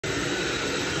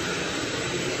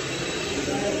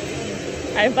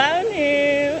I found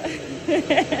him.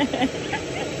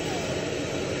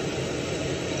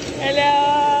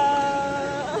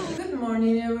 Hello. Good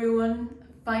morning, everyone.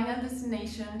 Final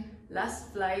destination,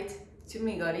 last flight to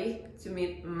Migori to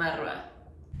meet Marwa.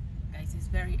 Guys, it's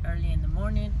very early in the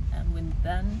morning, and when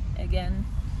done again,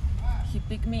 he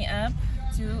picked me up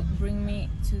to bring me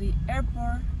to the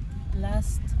airport.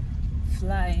 Last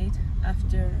flight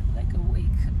after like a week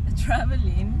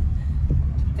traveling.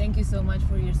 Thank you so much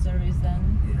for your service,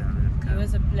 Dan. Yeah, it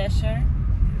was a pleasure.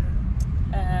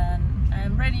 yeah. And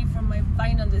I'm ready for my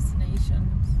final destination.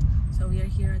 So we are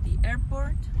here at the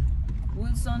airport,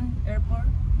 Wilson Airport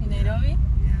in Nairobi.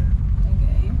 Yeah.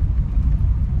 Okay.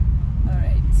 All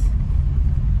right.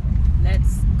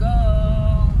 Let's go.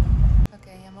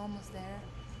 Okay, I'm almost there.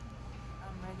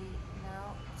 I'm ready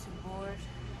now to board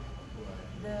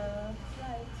the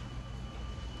flight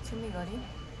to Migori.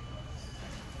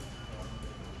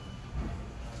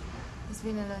 It's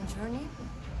been a long journey,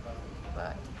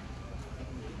 but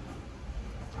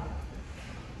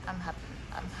I'm happy.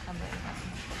 I'm very happy.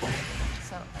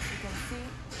 So as you can see,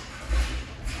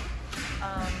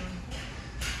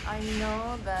 I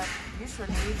know that usually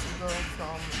to go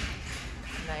from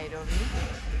Nairobi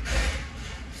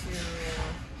to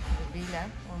the Villa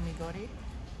or Migori,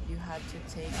 you had to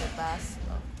take a bus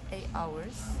of 8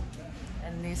 hours,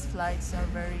 and these flights are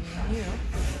very new.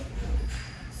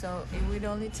 So it would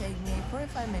only take me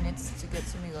 45 minutes to get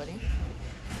to Migori,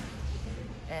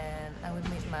 and I will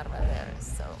meet Marwa there,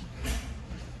 so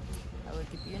I will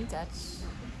keep you in touch.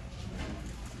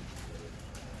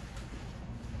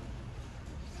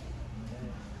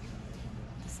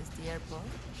 This is the airport.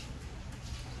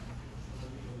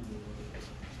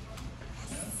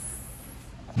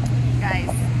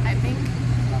 Guys, I think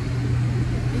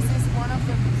this is one of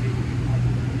the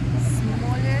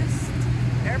smallest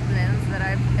airplanes that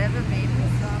I've ever been,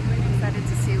 so I'm really excited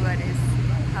to see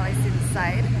how I see the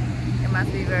side. It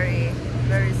must be very,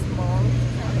 very small,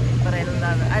 but I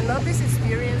love it. I love this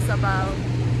experience about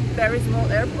very small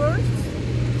airports.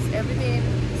 Everything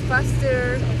is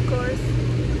faster, of course,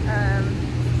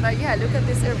 but yeah, look at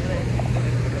this airplane.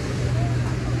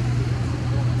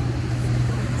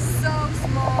 So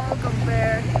small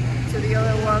compared to the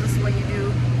other ones when you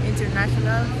do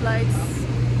international flights.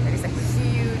 It is a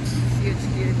huge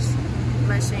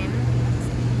machine.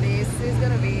 This is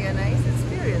gonna be a nice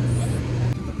experience.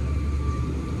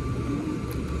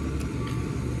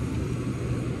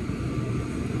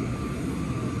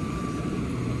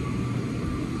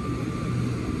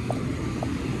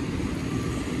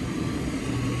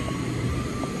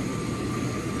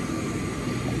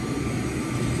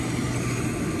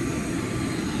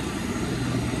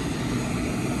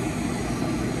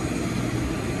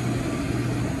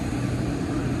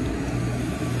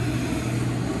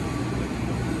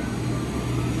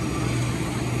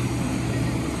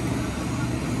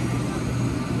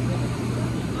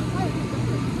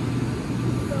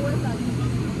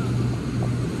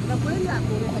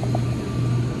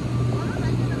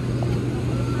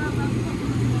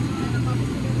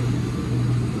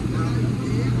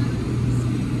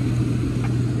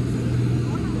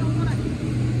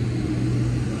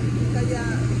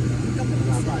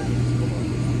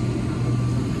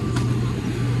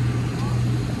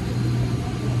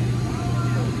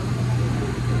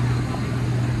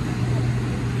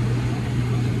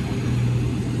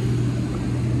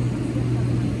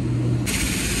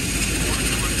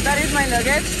 That is my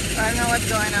luggage. I don't know what's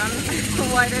going on.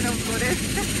 Why they don't put it?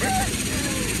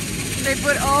 They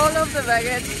put all of the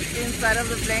baggage inside of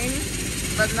the plane,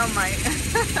 but not mine.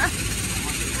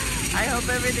 I hope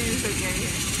everything is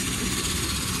okay.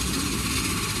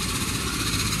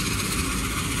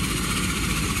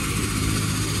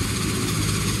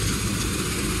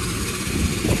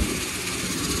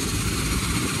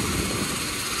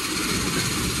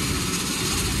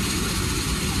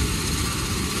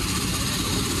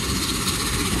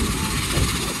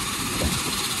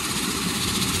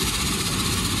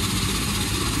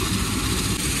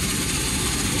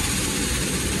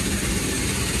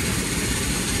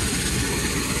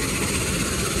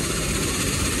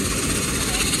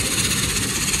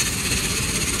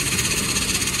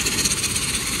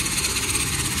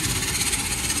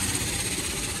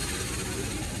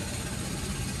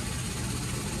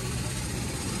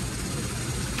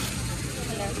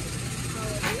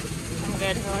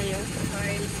 Good, how are you?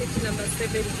 I'm seat number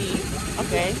 17.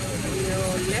 Okay.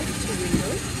 Your left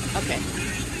window. Okay.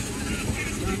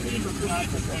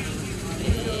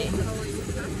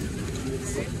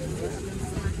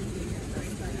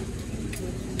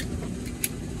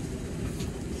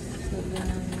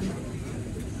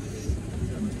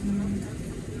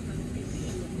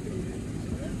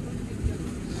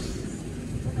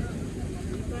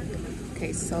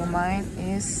 Okay, so mine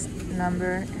is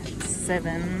number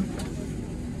 7D.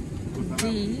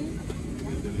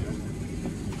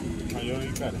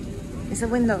 It's a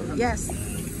window, yes.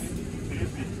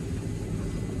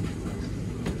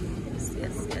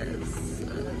 Yes.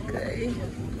 Okay.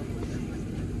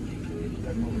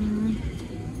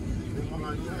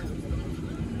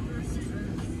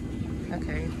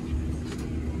 Okay.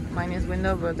 Mine is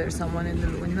window, but there's someone in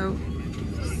the window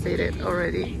seated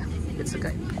already. It's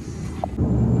okay.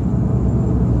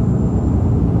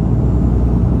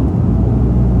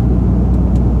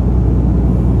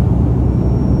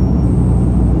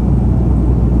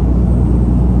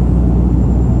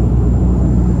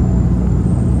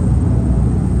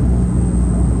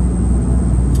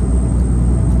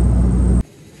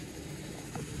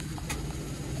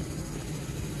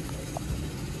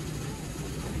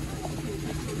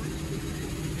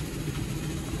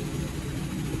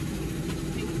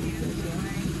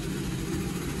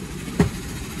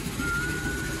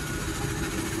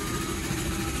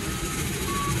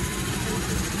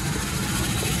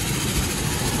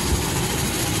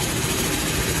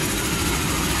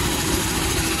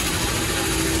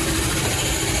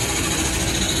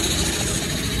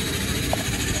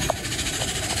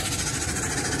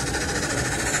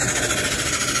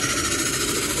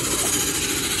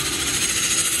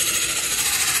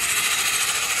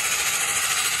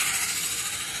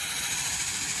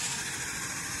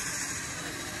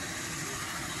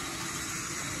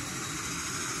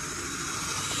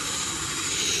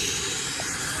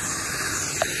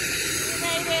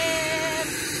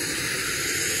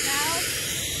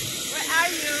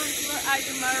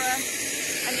 Mara.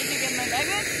 I need to get my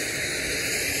baggage.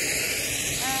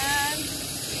 And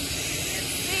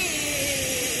let's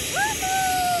see.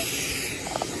 Woohoo!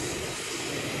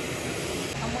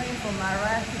 I'm waiting for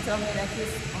Mara. He told me that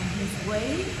he's on his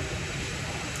way.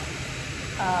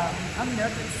 I'm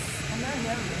nervous. I'm very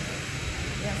nervous.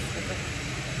 Yes,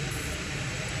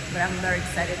 but I'm very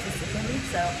excited to see him,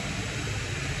 so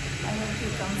I hope he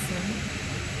comes soon.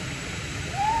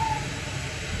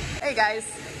 Hey guys,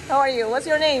 how are you? What's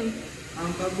your name?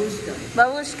 I'm Babushka.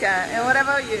 Babushka. And what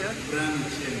about you? Bram.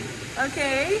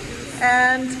 Okay.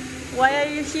 And why are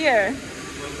you here?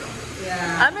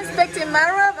 Yeah. I'm expecting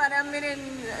Mara, but I'm meeting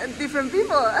different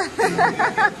people. To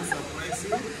surprise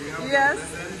you, we have Yes. a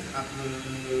present at the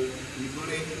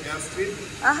Ligore Air Street.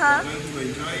 Uh-huh. We're going to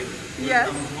enjoy it. Yes.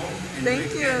 Welcome home. Enjoy Thank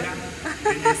you. Kenya.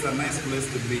 Kenya is a nice place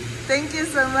to be. Thank you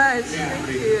so much. Yeah.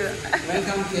 Thank you.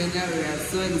 Welcome Kenya, we are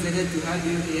so excited to have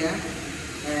you here.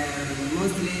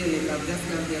 Mostly I've just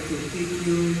come here to pick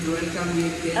you, to welcome you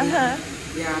in Kenya. Uh-huh.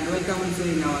 Yeah, and welcome also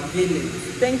in our village.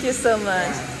 Thank you so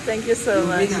much. Yeah. Thank you so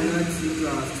much. You've been a lot into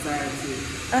our society.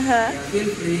 Uh-huh. Yeah, feel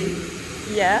free.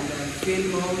 Yeah. And, feel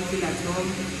home, feel at home.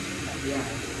 Yeah.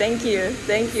 Thank you.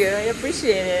 Thank you. I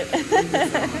appreciate it. Thank you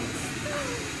so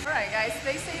much. Alright guys,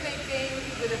 they say they came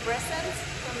with a present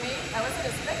for me. I wasn't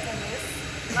expecting this.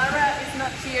 Mara is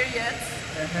not here yet,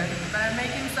 but I'm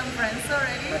making some friends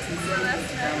already. But he So said that's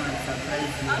to come and surprise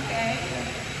you. okay.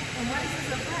 And what is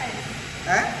the surprise?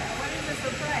 Huh? What is the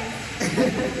surprise?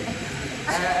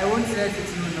 I won't let you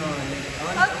know.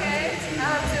 Okay, I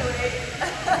have to wait.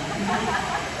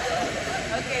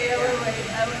 Okay, I will wait.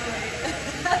 I will wait.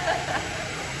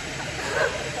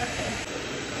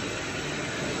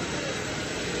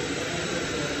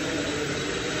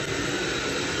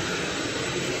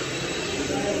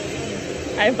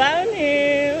 I found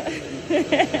him.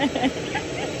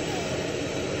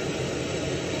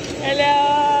 Hello.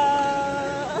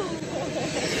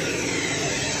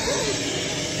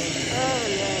 Oh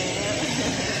yeah.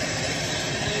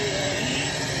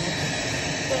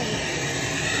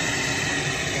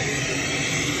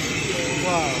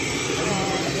 Wow.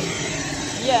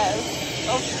 Yes,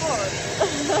 of course.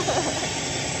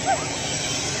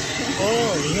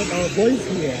 Oh, we have our boys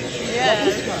here.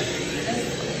 Yes.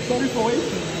 Sorry for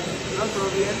waiting. No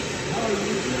problem.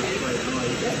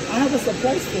 I have a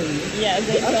surprise for you. Yeah,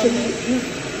 they told Actually, me.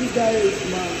 this guy is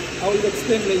I will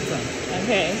explain later.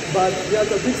 Okay. But there's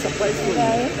a big surprise for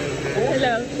you.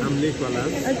 Hello. I'm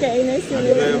Nicholas. Okay, nice to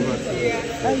meet you.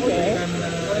 Okay.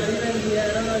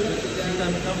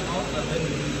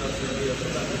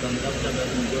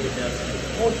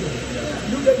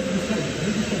 You guys decide.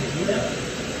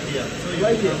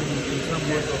 Right here.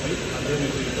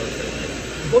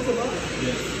 Both of us?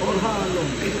 Yes. Or how long?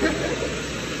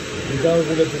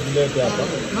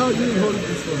 How do you hold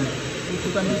this one?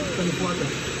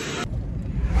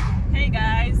 Hey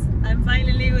guys, I'm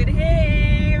finally with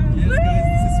him. Yes, guys,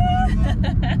 this is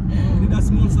Marwa. We did a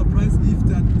small surprise gift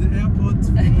at the airport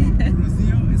for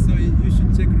Rosio, so you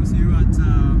should check Rosio at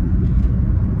her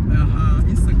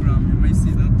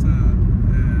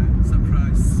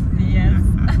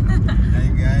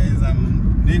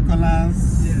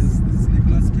Nicholas. Yes, this is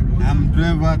Nicholas Kebola. I'm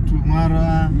driver to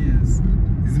Marwa. Yes.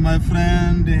 He's my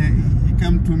friend. He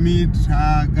came to meet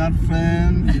her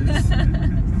girlfriend. Yes.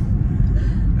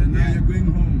 And now you're going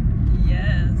home.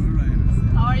 Yes. All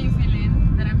right. How are you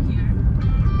feeling that I'm here?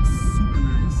 Super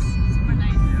nice. Super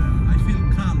nice. Yeah, I feel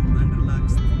calm and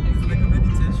relaxed. It's like a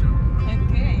meditation.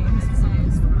 Okay, that's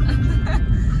nice.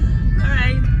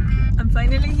 Alright, I'm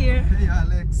finally here. Hey,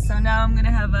 Alex. So now I'm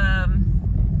gonna have a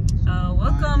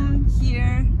welcome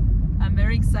here. I'm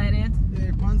very excited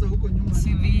Hey, kwanza huko nyuma.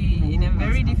 to be in a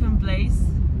very different place.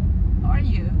 How are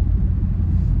you?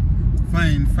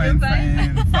 Fine.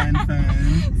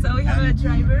 So we have a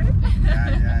driver.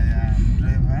 Yeah.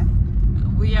 Driver.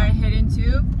 We are heading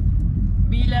to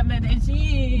Villa Medellin.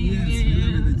 Yes,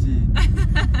 Villa Medellin.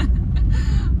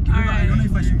 I Alright. don't know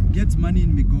if I should get money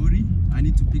in Migori. I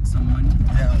need to pick some money.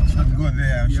 Yeah, we shall go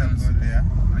there.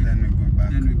 Then we go back.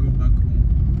 Then we go back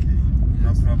home. Okay,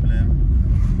 Yes. no problem.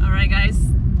 Alright guys,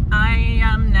 I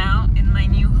am now in my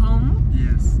new home.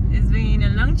 Yes. It's been a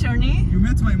long journey. You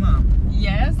met my mom.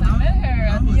 Yes, I met her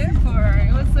How at was the it? airport.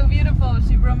 It was so beautiful.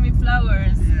 She brought me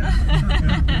flowers.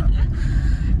 Yeah.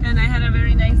 And I had a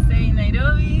very nice day in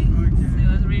Nairobi. Okay. It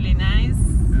was really nice.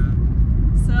 Yeah.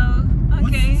 So,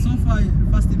 okay. What's so far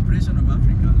first impression of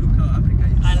Africa? Look how Africa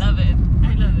is. I love it.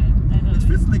 I love it. I love It it.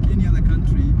 feels like any other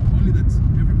country, only that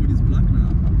everybody's black now.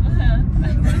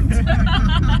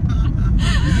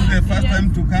 Is it the first Yes.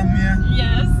 time to come here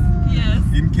Yes, yes.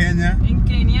 in Kenya? In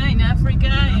Kenya, in Africa,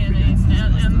 and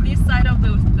on this side of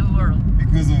the world.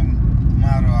 Because of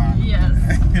Marwa. Yes.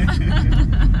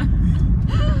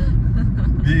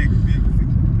 Big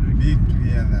to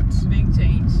hear that. Big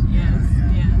change. Yes,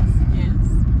 Yeah. yes.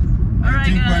 I Alright,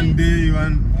 think guys. one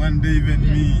day even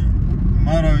Yeah. me,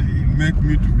 Marwa will make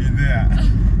me to be there.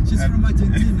 She's from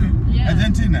Argentina. Yeah.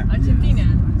 Argentina? Argentina.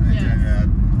 Yes. Yeah,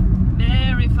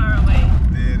 Very far away.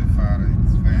 very far.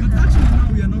 It's But fine. actually now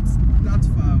we are not that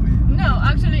far away. No,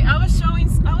 actually, I was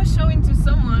showing to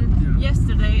someone Yeah.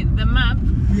 yesterday the map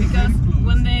We are because very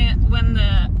close. when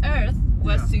the Earth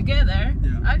was Yeah. together,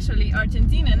 Yeah. actually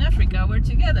Argentina and Africa were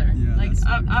together. Yeah, Like that's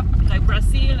up, like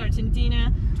Brazil,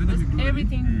 Argentina, China was big glory.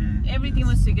 everything Mm,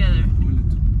 was together.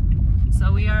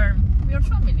 So we are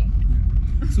family.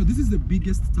 So this is the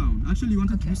biggest town. Actually, you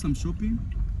wanted to do some shopping,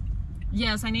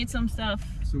 Yes, I need some stuff.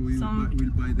 so we'll Some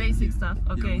buy them basic here. stuff.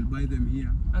 Yeah, Okay. we'll buy them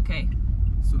here. Okay.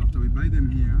 So after we buy them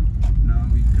here, now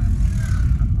we can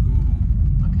go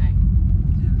home. Okay.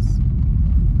 Yes.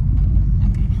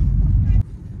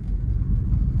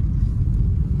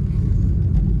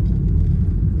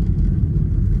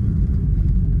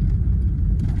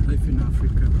 Life in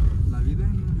Africa. La vida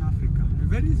en Africa.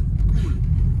 Very cool.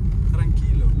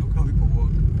 Tranquilo. Look how people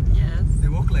walk. Yes. They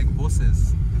walk like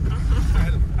bosses.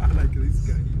 I like this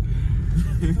guy.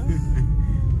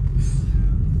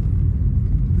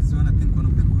 This is one, I think, one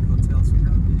of the good hotels we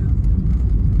have here.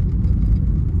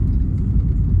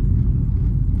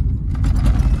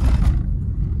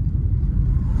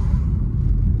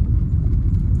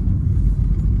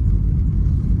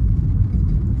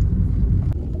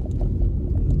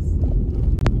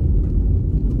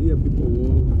 Here people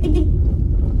walk.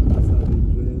 That's how they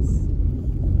dress.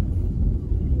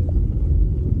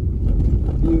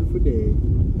 Beautiful day.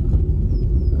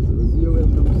 As Rosie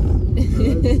welcomes.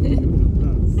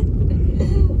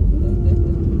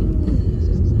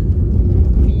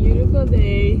 Beautiful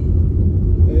day.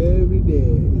 Every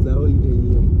day is a holiday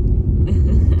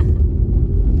here.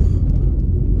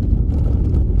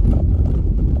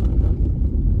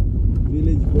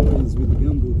 Village boys with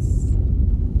gumboots.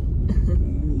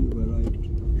 You've arrived.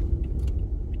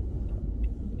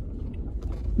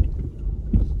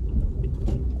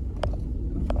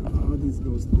 Oh, this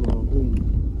goes to our home.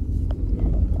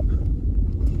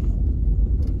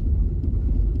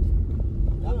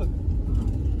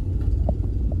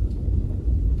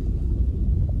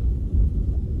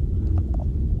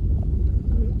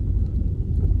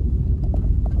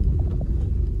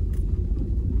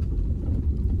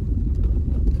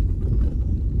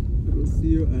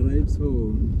 Rocio arrives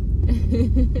home.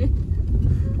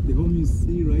 The home you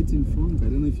see right in front, I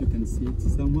don't know if you can see it,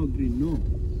 somehow green, no.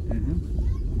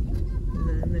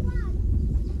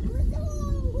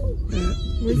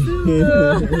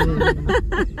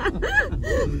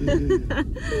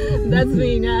 That's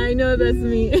me. I know that's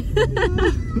me.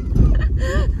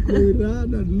 They will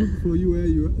run and look for you where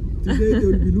you are. Today they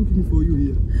will be looking for you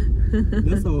here.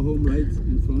 That's our home right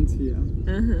in front here.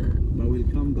 But we'll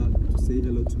come back to say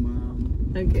hello to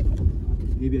mom. Okay.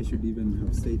 Maybe I should even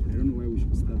have said, I don't know where we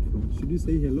should start from. Should you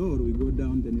say hello or we go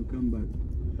down then you come back?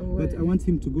 But I want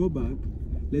him to go back.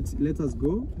 Let us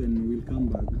go, then we'll come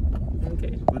back.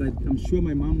 Okay. But I'm sure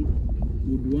my mom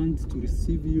would want to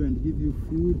receive you and give you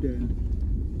food and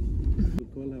we'll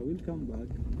call her. We'll come back.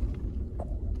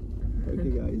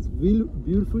 Okay guys,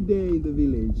 beautiful day in the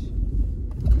village.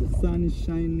 The sun is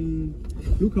shining.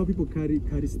 Look how people carry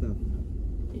stuff.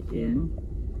 Yeah. You know?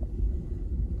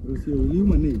 Rocio, will you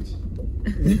manage?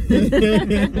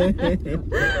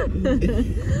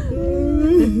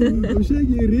 I'm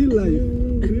shaking real life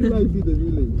in the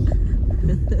village.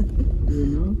 You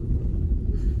know?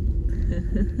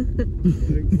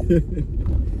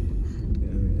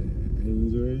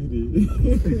 Enjoy it.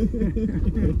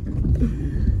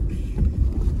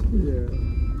 Yeah.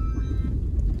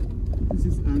 This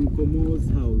is Uncle Mo's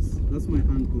house. That's my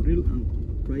uncle, real uncle,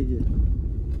 right here.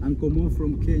 Uncle Mo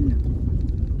from Kenya.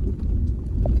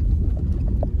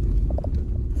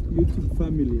 YouTube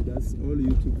family, that's all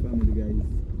YouTube family, guys.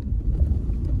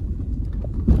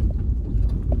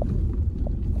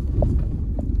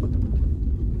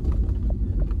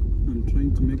 I'm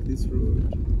trying to make this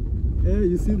road. Hey,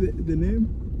 you see the name?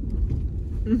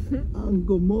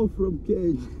 Uncle Mo from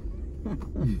Kenya.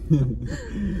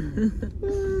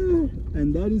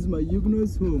 And that is my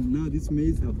Huguenot's home. Now this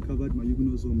maze have covered my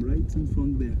Huguenot's home right in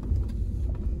front there.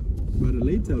 But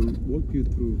later I'll walk you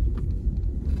through.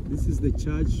 This is the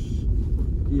church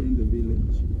here in the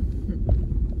village.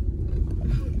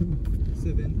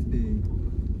 Seventh-day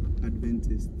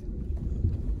Adventist.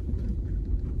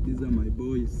 These are my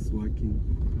boys working.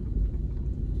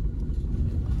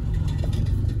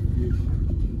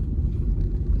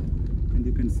 And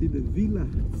you can see the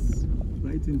villas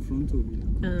right in front of you.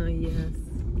 Oh, yes.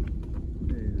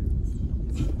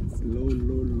 It's low,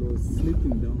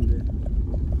 sleeping down there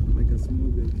like a small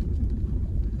baby.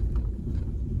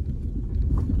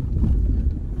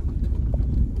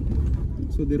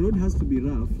 So the road has to be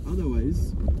rough,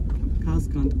 otherwise cars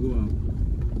can't go up.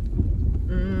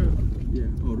 Yeah,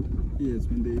 or yes,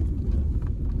 when they.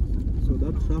 So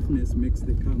that roughness makes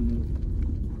the car move.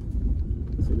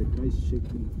 So the car is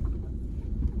shaking.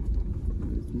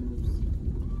 It moves.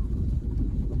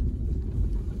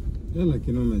 Yeah,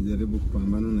 lakini umejaribu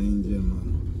kupambana na nje mama.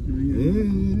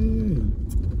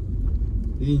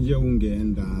 Hii nje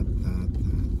ungeenda hata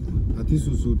ati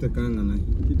susute kanga na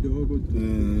Kidogo tu.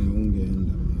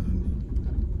 ungeenda mahali.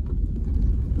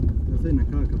 Sasa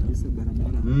inakaa kabisa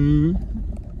barabara.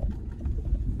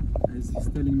 As he's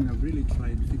telling me, I've really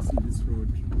tried fixing this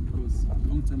road because a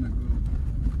long time ago,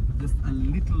 just a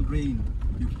little rain,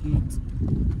 you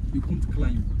couldn't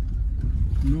climb.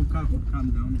 No car could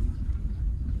come down.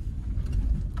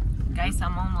 Guys,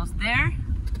 I'm almost there.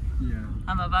 Yeah.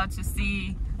 I'm about to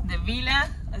see the villa.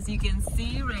 As you can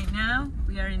see right now,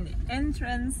 we are in the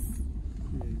entrance.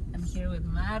 I'm here with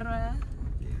Mara.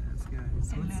 Yes,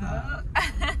 guys. What's Hello. up?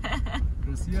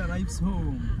 Rocio arrives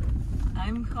home.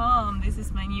 I'm home. This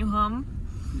is my new home.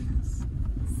 Yes.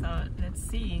 So let's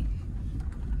see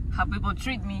how people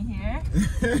treat me here.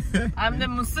 I'm the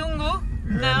Musungu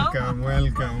now.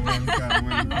 Welcome.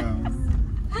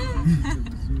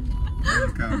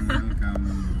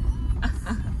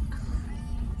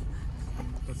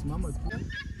 That's Mama's.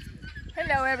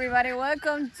 Hello everybody,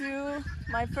 welcome to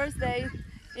my first day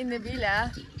in the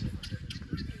villa.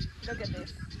 Look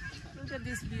at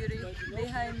this beauty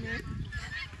behind me.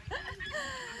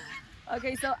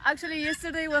 Okay, so actually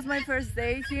yesterday was my first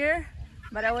day here,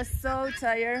 but I was so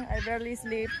tired, I barely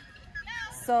sleep.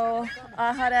 So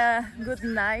I had a good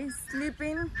night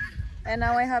sleeping and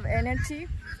now I have energy.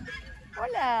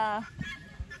 Hola!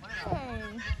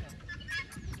 Hey!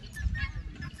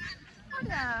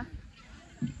 Hola!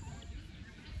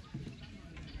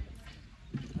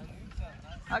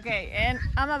 Okay, and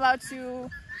I'm about to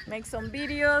make some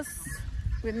videos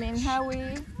with me and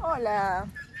Howie. Hola!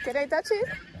 Can I touch it?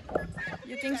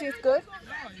 You think she's good?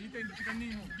 No, you can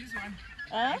name this one.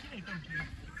 Huh?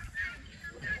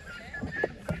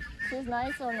 She's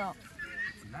nice or no?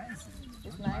 It's nice.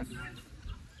 It's nice?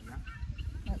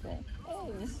 Okay.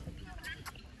 Hey!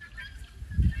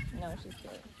 No, she's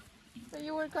good. So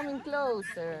you were coming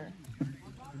closer. You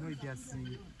know, it has,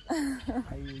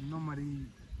 I normally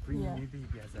bring anything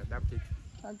it has adapted.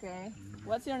 Okay.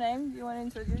 What's your name? Do you want to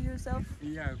introduce yourself?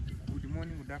 Yeah, good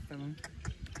morning, good afternoon,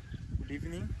 good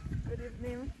evening. Good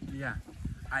evening. Yeah,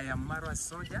 I am Marwa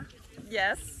Soldier.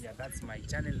 Yes. Yeah, that's my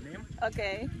channel name.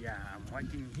 Okay. Yeah, I'm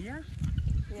working here.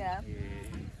 Yeah.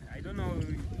 I don't know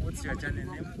what's your channel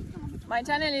name. My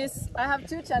channel is, I have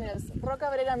two channels. Ro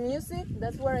Cabrera Music,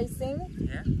 that's where I sing.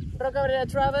 Yeah. Ro Cabrera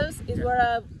Travels is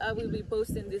where I will be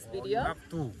posting this You video. have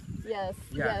two. Yes.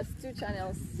 Yeah. Yes, two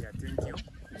channels. Yeah, thank you.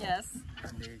 Yes.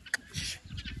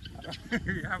 And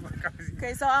We have a cafecito.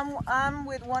 Okay, so I'm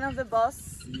with one of the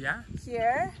boss Yeah,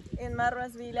 here in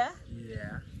Marwas Villa.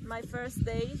 yeah. My first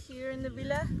day here in the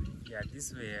villa. Yeah,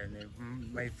 this way,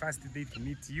 my first day to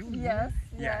meet you. Yes,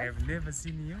 Yeah, I yes. have never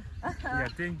seen you. Yeah,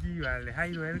 thank you. You are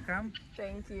highly welcome.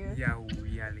 Thank you. Yeah,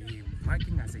 we are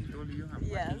working as I told you. I'm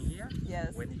Yes, working here.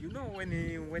 yes. When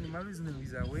when Maurice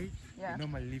is away, Yeah. you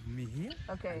normally leave me here.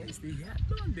 Okay. And I stay here.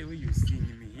 Not the way you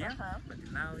seeing me here, Uh-huh. but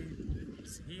now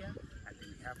it's here, and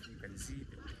you can see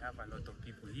that we have a lot of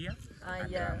people here. Ah,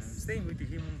 and yes. staying with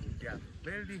him, yeah,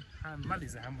 very Mal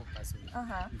is a humble person.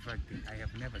 Uh-huh. In fact, I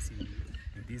have never seen him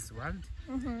in this world.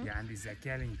 Yeah, and he's a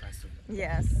caring person.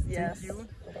 Yes, yes. Thank you.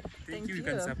 Thank You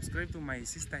can you. subscribe to my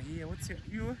sister here. What's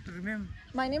you remember?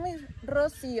 My name is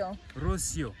Rocio.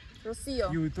 Rocio.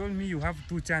 Rocio. You told me you have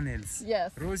 2 channels.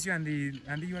 Yes. Rocio and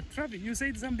you are travel. You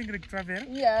said something like travel.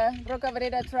 Yeah, Ro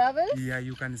Cabrera Travels Yeah,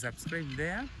 you can subscribe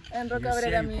there. and Ro You Cabrera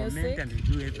share, you comment, Music. and you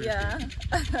do everything. Yeah.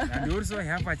 And also I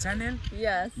have a channel.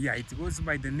 Yes. Yeah, it goes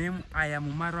by the name I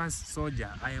am Marwas Soldier.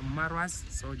 I am Marwas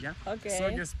Soldier. Okay.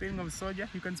 Soldier, spelling of soldier.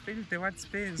 You can spell the word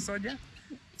soldier.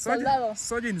 Soldado.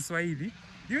 Soldier in Swahili.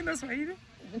 Do you know Swahili?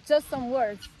 Just some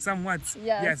words. Some words.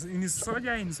 Yes. Yes. In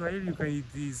soldier in Swahili, you can,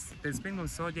 the spelling of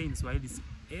soldier in Swahili is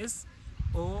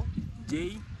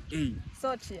S-O-J-A.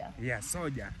 Sochia. Yeah,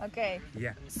 soldier. Okay.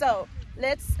 Yeah. So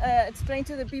let's explain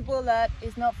to the people that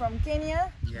is not from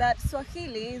Kenya Yeah. that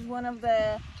Swahili is one of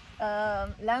the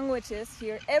languages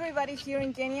here. Everybody here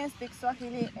in Kenya speaks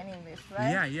Swahili and English,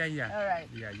 right? Yeah. All right.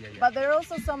 Yeah. But there are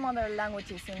also some other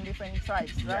languages in different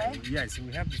tribes, right? Yes,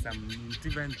 we have some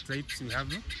different tribes. We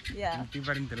have Yeah.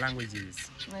 different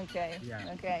languages. Okay.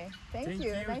 Yeah. Okay. Thank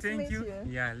you. Nice to meet you.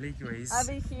 Yeah, likewise. I'll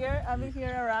be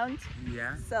here around.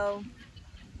 Yeah. So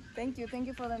thank you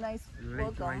for the nice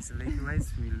welcome.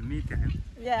 Likewise, we'll meet.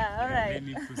 Yeah, all right. Let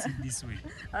me proceed this way.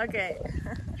 Okay.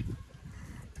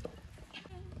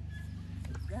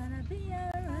 Gonna be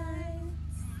alright.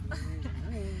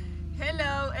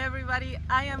 Hello everybody,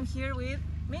 I am here with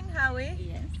Min Howie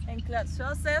and Claude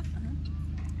Joseph.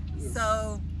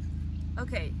 So,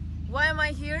 okay, why am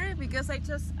I here? Because I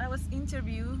was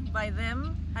interviewed by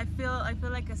them. I feel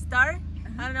like a star.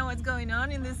 I don't know what's going on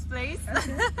in this place.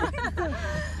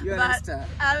 You are but a star.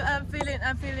 I'm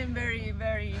feeling very,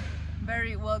 very,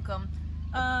 very welcome.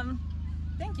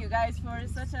 Thank you guys for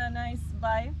such a nice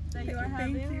vibe that you are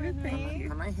having with me.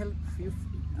 Can I help you?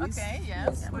 Okay,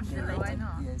 yes, for Okay, sure. right. Why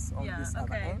not? Yes, on Yeah, this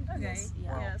other okay, end. okay, Yes.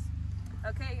 Wow. yes.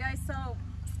 Okay, guys, so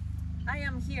I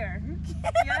am here.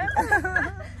 Yeah?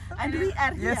 And we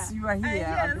are here. Yes, you are here.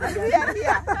 Yes, We are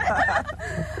here.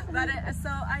 but so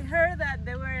I heard that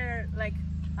there were like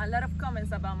a lot of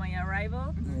comments about my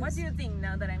arrival. What do you think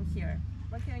now that I'm here?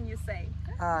 What can you say?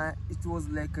 It was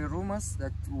like a rumors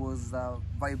that was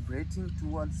vibrating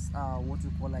towards what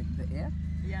you call like the air.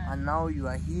 Yeah. And now you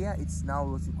are here, it's now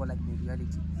what you call like the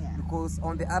reality. Yeah. Because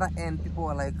on the other end, people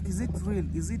were like, is it real?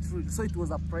 Is it real? So it was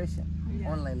a pressure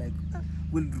online, like,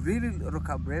 will really Ro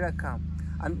Cabrera come?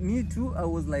 And me too, I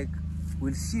was like,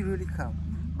 will she really come?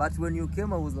 But when you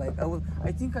came, I was like,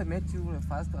 I think I met you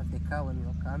first at the car when you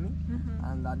were coming,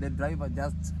 and the driver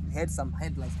just had some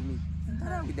headlights to me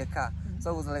with the car. So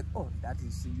I was like, oh, that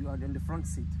is she. You are in the front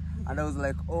seat. And I was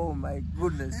like, oh my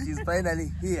goodness, she's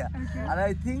finally here. And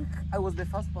I think I was the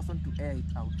first person to air it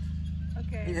out.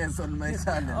 Okay. Yes, on my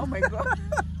channel. Oh my God.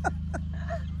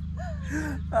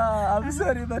 I'm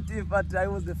sorry, but I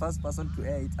was the first person to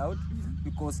air it out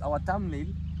because our thumbnail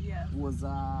was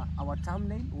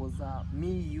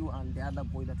me, you, and the other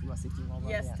boy that we were sitting over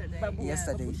Yesterday. there.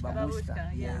 Yesterday, Babushka. Babushka,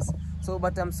 yeah. Yes. So,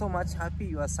 but I'm so much happy.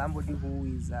 You are somebody who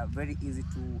is very easy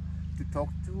to talk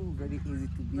to, very easy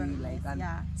to be like, and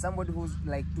somebody who's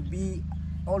like to be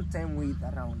all time with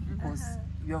around because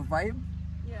your vibe.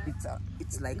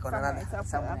 It's like on another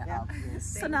somewhere up.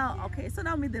 Yes. So now, okay, so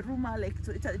now with the rumor, like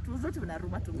it was not even a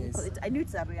rumor to me because I knew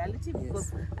it's a reality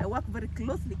because I work very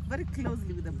closely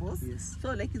with the boss. Yes.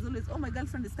 So like he's always, oh, my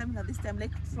girlfriend is coming at this time.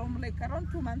 Like from like around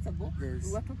 2 months ago,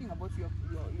 we were talking about your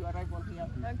arrival here.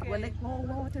 Okay. We're like, oh,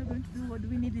 what are we going to do? What do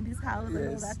we need in this house and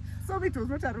all that? So it was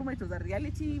not a rumor; it was a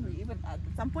reality. We even at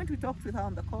some point we talked with her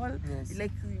on the call. Yes.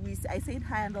 Like I said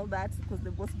hi and all that because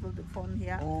the boss brought the phone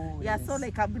here. Oh, So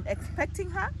like I've been expecting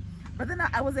her. But then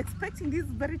I was expecting this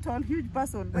very tall, huge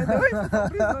person. By the way, for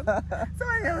some reason. So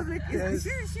I was like,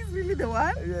 she's really the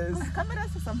one? Yes. Because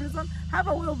cameras, for some reason, have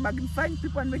a way of magnifying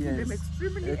people and making them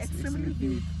extremely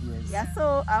huge. Yes. Yeah,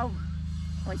 so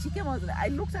when she came, I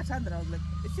looked at her and I was like,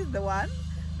 she's the one.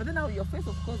 But then now your face,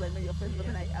 of course, I know your face, but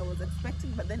then I was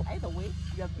expecting, but then either way,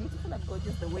 you are beautiful and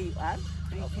gorgeous the way you are.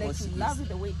 Like, you love it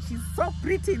the way, she's so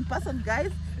pretty in person,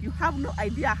 guys. You have no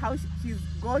idea how she's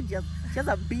gorgeous. She has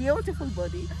a beautiful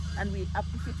body, and we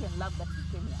appreciate you and love that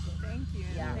she came here. Thank you.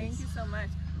 Yeah. Thank you so much.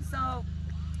 So,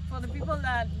 for the people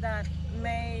that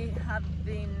may have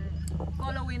been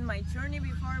following my journey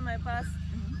before, my past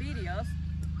videos,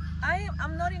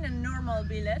 I'm not in a normal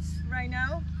village right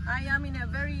now. I am in a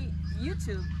very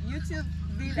YouTube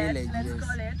village, let's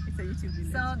call it. It's a YouTube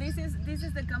village. So this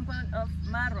is the compound of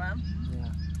Marwa,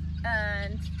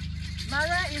 and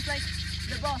Marwa is like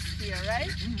the boss here, right?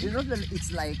 It's not that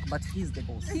it's like, but he's the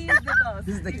boss. He's the boss.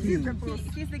 He's the king.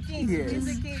 He's the king. Yes. He's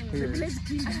the king. Yes. The village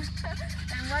king.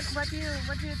 And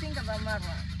what do you think about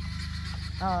Marwa?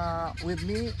 With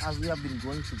me, as we have been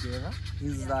going together,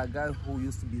 he's a guy who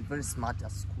used to be very smart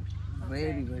at school.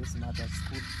 Very, very smart at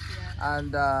school. Yeah.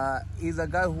 And he's a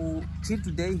guy who, till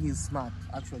today, he's smart,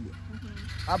 actually.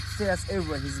 Upstairs,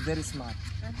 everywhere, he's very smart.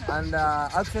 And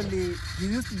actually, he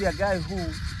used to be a guy who,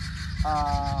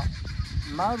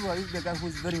 Marwa is the guy who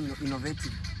is very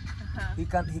innovative. He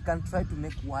can try to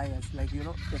make wires, like, you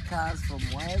know, the cars from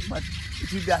wires, but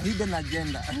with a hidden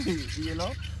agenda, you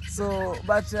know. So,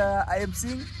 but I am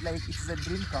seeing like it's a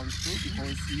dream come true,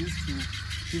 because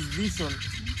his vision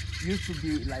used to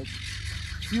be like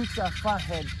future far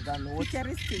ahead than what.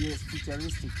 Futuristic. Yes,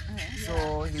 futuristic.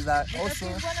 So he's Because also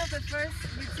he's one of the first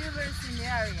YouTubers in the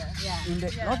area. Yeah. in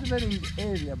the not even in the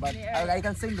area, but In the area. I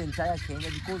can say in the entire Kenya,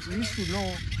 because we used to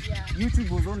know Yeah. YouTube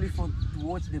was only for to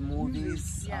watch the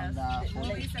movies Yes. and for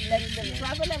Movies and Like music. the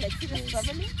traveler, like serious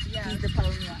traveling, Yeah. he's the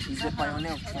pioneer. he's the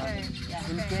pioneer of travel Yeah.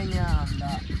 in Okay. Kenya, and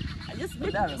Just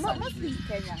That is mostly in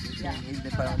Kenya. Yeah. he's the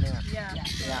pioneer. Yeah.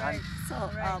 Yeah, Right. So,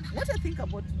 Right. what I think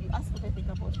about, you asked what I think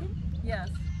about him. Yes.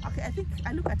 Okay, I think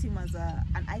I look at him as an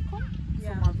icon Yeah.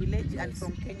 from our village and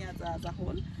from Kenya as a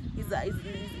whole. He's a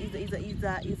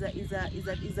legend.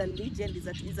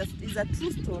 He's a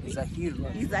true story. He's a hero.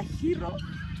 He's a hero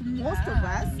to most of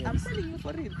us. I'm Yes. telling you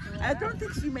for real. I don't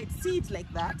think she might see it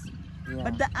like that, Yeah.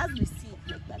 but as we see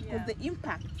it like that, because Yeah. the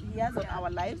impact he has on our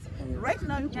lives. Right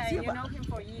now, you can Yeah, see you know him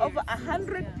for years. over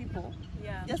 100 Yeah. people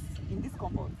Yeah. just in this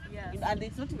compound. Yes. And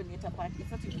it's not even yet a party.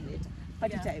 It's not even yet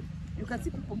party Yeah. time. You can see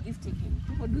people gifting him,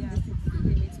 people doing Yeah. these things to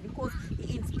him. It's because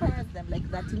he inspires them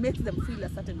like that. He makes them feel a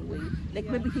certain way. Like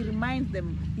Yeah. maybe he reminds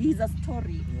them he's a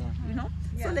story. Yeah. You know.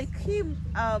 Yes. So like him,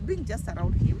 being just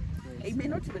around him. Yes. He may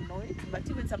not even know it, but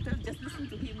even sometimes just listening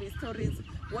to him, his stories,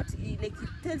 he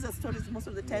tells us stories most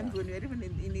of the times when we're even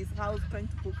in his house trying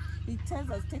to cook. He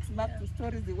takes back to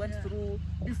stories he went through,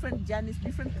 different journeys,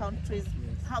 different countries,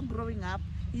 how growing up.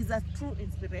 He's a true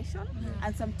inspiration,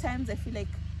 and sometimes I feel like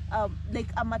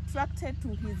I'm attracted to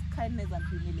his kindness and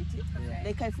humility. Okay.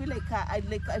 Like I feel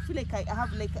like I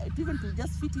have even to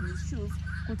just fit in his shoes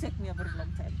could take me a very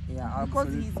long time. Yeah, Because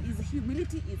absolutely. his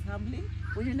humility is humbling.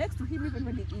 When you're next to him, even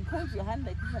when he holds your hand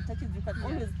like this and touches, you can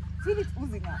always feel it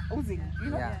oozing. You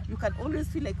know, Yeah. you can always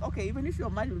feel like, okay, even if your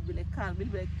man will be like calm, he'll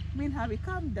be like, "Mean Harry,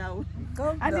 calm down."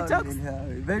 Calm And he down, talks-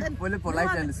 Minhawi. Very Then,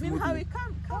 polite and Mean Harry,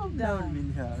 smooth. calm down.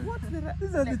 Minhawi. What's the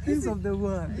These are the like, things is of it- the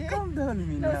world. Yeah. Calm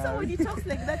down, No, so when he Minhawi. talks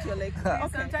like that, you're like, And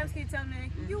okay. sometimes he tells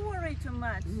me, you worry too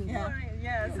much. You Yeah. worry.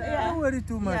 Yes. Yeah. Don't worry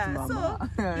too much, Yeah, Mama.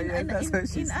 so Yeah, that's what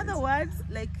she in says. other words,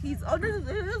 like he's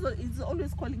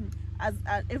always calling as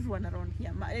everyone around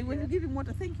here. When you give him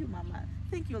water, thank you, Mama.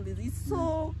 Thank you all this. He's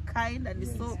so kind and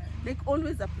he's so like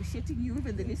always appreciating you,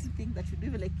 even the little thing that you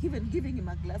do, like even giving him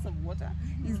a glass of water.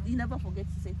 He never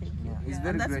forgets to say thank you. Yeah, he's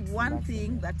very And that's grateful, one actually.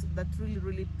 thing that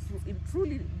really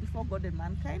truly before God and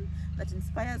mankind that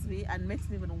inspires me and makes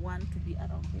me even want to be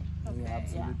around him. Yeah,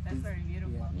 absolutely. That's very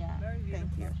beautiful. Yeah. Yeah. Very beautiful.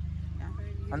 Thank you. Yeah.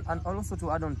 Very beautiful. And also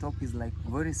to add on top is like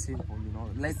very simple, you know.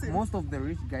 Like most of the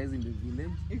rich guys in the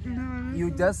village,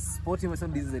 you just spot him and say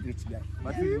this is a rich guy.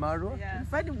 But with Maro, Yeah. You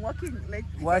find him walking like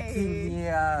working hey.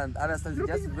 here and other stuff, he's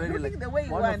just Looking- very looking like the way he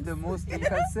one of wants. the most, you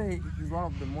can say he's one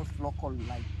of the most local,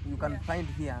 like you can find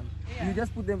here. Yeah. You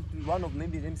just put them to one of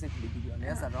maybe let me say to the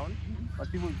billionaires around,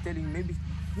 but people telling maybe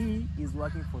he is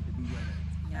working for the billionaires.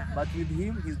 Yeah. But with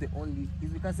him, he's the only,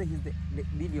 you can say he's the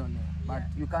billionaire, but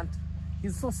you can't,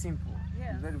 he's so simple.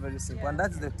 Yeah. Very, very simple. Yeah. And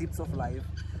that's the tips of life.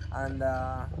 And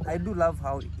I do love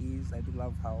how he is. I do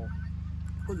love how,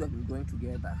 because we have been going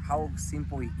together, how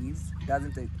simple he is. He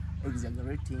doesn't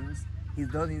exaggerate things. He's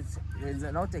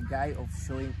not a guy of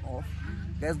showing off.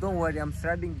 Guys, don't worry, I'm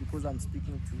struggling because I'm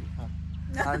speaking to her.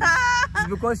 And it's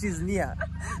because she's near.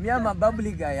 Me, I'm a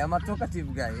bubbly guy, I'm a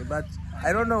talkative guy, but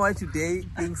I don't know why today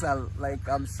things are like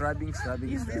I'm struggling.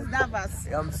 He's nervous.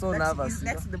 I'm so nervous. He's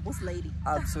next to the boss lady.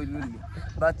 Absolutely.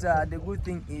 But the good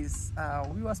thing is,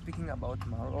 we were speaking about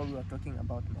Maro, or we were talking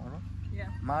about Maro. Yeah.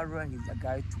 Maro is a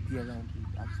guy to be around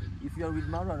with, actually. If you're with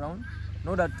Maro around,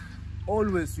 know that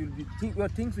always you'll be, your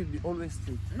things will be always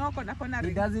straight. No,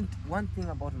 He doesn't, one thing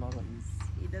about Maro is,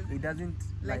 he doesn't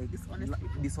like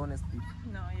dishonest people.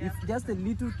 No, yeah. If just a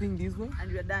little thing this way,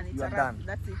 and you're done. You are done.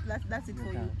 That's it. That's it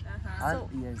for you.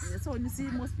 And yes. So when you see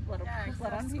most people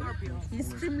around him, Scorpio. he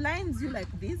streamlines you like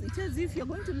this. It tells you if you're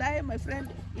going to lie, my friend,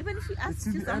 even if he asks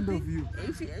you the end of something, you.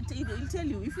 he'll tell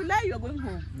you. If you lie, you're going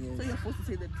home. Yes. So you're supposed to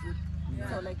say the truth. Yeah.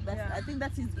 So like that, Yeah. I think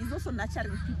that is also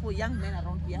nurturing people, young men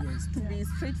around here, to be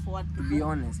straightforward people, be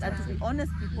honest, and to be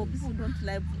honest people. Yes. People who don't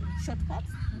like shortcuts,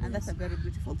 and that's a very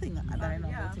beautiful thing that I know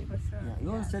Yeah, about him. for sure. Yeah, he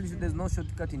always tells you there's no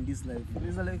shortcut in this life.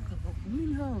 There's like,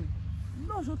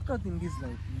 no shortcut in this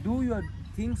life. Do your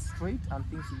things straight and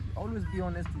things will always be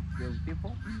honest with the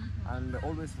people and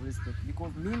always respect.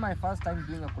 Because me, my first time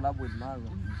doing a collab with Maro,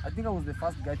 I think I was the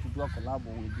first guy to do a collab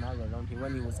with Maro around here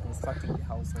when he was constructing the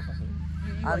house over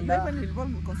here. You're even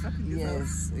involved in constructing this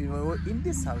house. Yes, in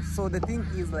this house. So the thing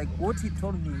is, like, what he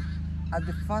told me as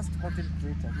the first content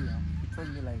creator here, he told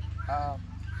me like,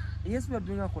 yes, we are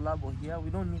doing a collab here.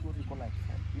 We don't need what we call like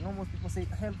help. You know, most people say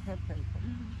help.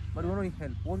 But we don't need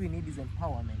help. What we need is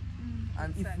empowerment.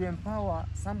 And if we empower,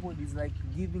 somebody is like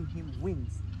giving him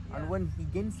wings. And when he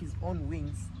gains his own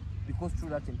wings, because through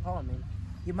that empowerment,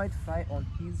 he might fly on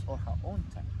his or her own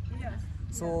time. Yeah.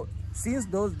 So since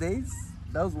those days,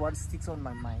 that was what sticks on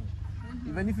my mind.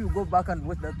 Even if you go back and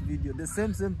watch that video, the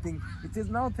same thing. It is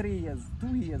now 2 years,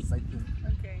 I think.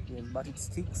 Okay. Yes, but it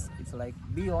sticks. It's like,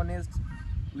 be honest.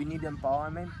 We need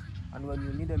empowerment. And when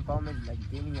you need empowerment, like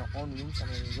gaining your own wings, and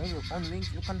when you gain your own wings,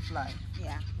 you can fly.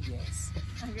 Yeah. Yes.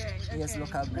 Okay. Yes, Ro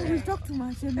Cabrera. We talk too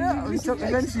much. Yeah, we talk,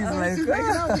 and then she's like,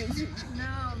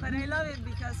 No, but I love it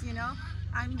because, you know,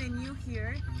 I'm the new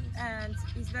here, and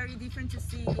it's very different to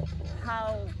see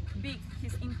how big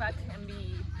his impact can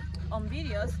be on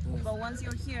videos. But once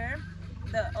you're here,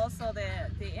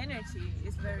 the energy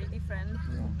is very different,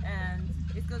 and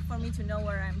it's good for me to know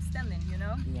where I'm standing, you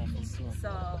know. Yeah, for sure.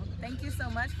 So thank you so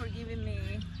much for giving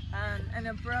me an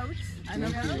approach.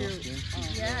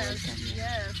 Yes.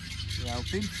 Yeah,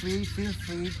 feel free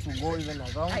to go even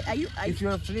around. If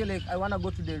you're free, like I wanna go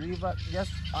to the river,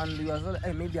 just and you as well.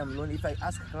 Hey, maybe I'm lonely. If I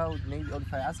ask Cloud, maybe, or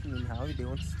if I ask him how they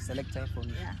want to select time for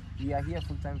me, we are here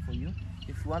full time for you.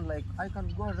 If you want, like I can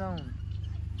go around.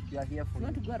 We are here for you.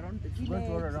 Want to go around the village,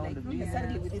 not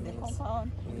necessarily within the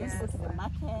compound. You want to go to the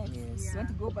market. You want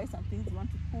to go buy some things. You want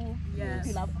to cook. Yes. Do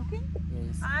you love cooking?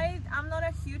 Yes. I'm not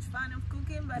a huge fan of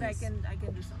cooking, but I can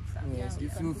do some stuff. Yes. Yeah,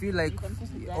 If you feel like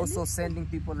also sending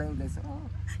people like this,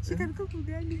 She can cook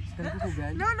ugali. she can cook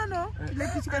ugali. No.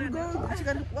 Like she can go. She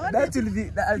can. That will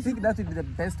be. I think that will be the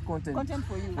best content. Content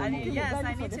for you. I need to.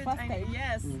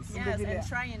 Yes.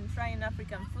 And trying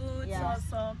African foods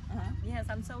also. Yes,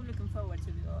 I'm so looking forward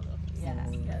to all of this.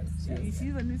 Yes. She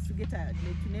even needs to get a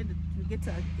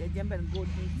jembe and go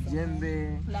dig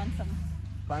Jembe,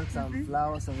 plant some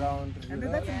flowers around. And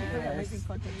that's very amazing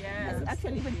content. Yes.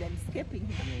 Actually, even landscaping.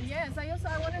 Yes, I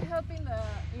want to help in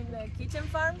the kitchen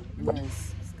farm.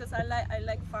 Yes. Because I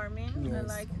like farming. Yes. I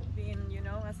like being, you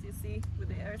know, as you see, with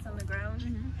the earth on the ground.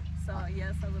 So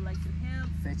yes, I would like to help.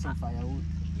 Fetching firewood.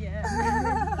 You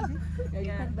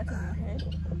cut that on your head.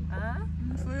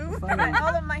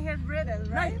 All of my hair braided,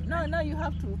 right? No, you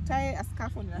have to tie a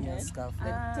scarf on your head. Scarf.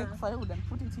 Then take firewood and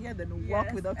put it here, then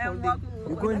walk without holding.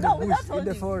 You go in the bush, in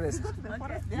the forest. You go to the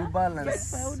forest, You balance. Get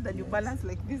firewood, then you balance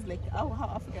like this, like how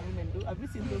African women do. Have you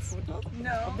seen those photos?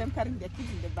 No. Of them carrying their kids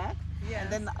in the back, and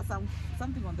then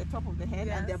something on the top of the head,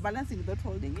 and they're balancing without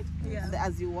holding it. And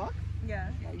as you walk.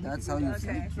 That's how you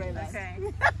Okay. try that. Okay. Do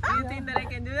you think that I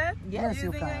can do that? Yes,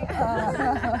 you think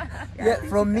can.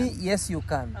 From me, yes, you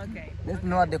can. Okay. Let me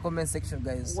know at the comment section,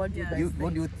 guys. What do you guys think?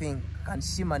 What do you think? Can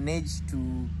she manage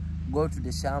to go to the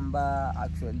shamba,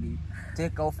 actually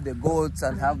take off the goats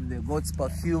and have the goats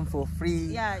perfume for free?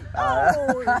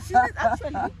 She needs,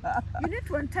 actually, you need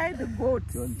to untie the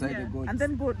goats. To untie the goats. And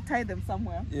then go tie them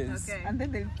somewhere. Yes. Okay. And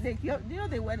then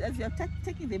as you're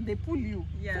taking them, they pull you.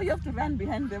 Yeah. So you have to run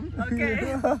behind them.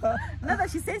 Okay. Now that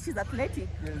she says she's athletic,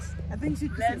 Yes. I think she.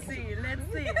 Let's see.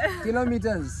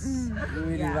 Kilometers. You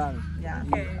really run. Yeah.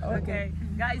 Okay.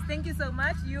 Guys, thank you so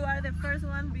much. You are the first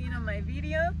one being on my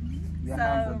video. Yeah,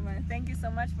 So humble. thank you so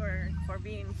much for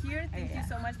being here. Thank you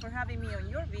so much for having me on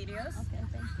your videos. Okay,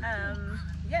 thank you.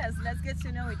 Yes, let's get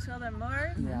to know each other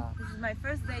more. Yeah. This is my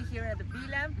first day here at the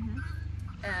Villa,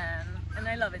 and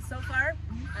I love it so far.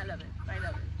 I love it.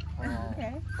 Oh,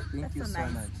 Okay. thank That's you so so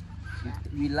nice. much.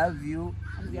 We love you.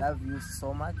 We love you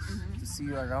so much to see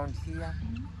you around here.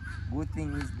 Good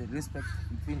thing is the respect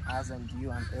between us and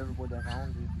you and everybody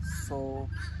around will be so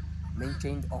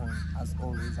maintained on as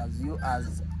always, as you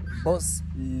as boss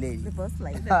lady. The boss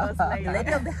lady. The boss lady.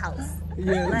 Lady of the house.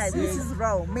 Yes. Right, this is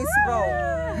Ro. Miss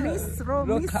Ro. Miss Ro.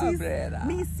 Ro Mrs. Cabrera.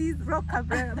 Mrs. Ro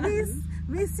Cabrera.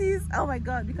 Mrs. Oh my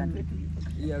God, we can't wait to leave.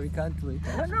 Yeah, we can't wait.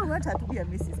 No, we want her to be a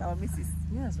Mrs. Our Mrs.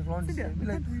 Yes, around Sit here. down. Be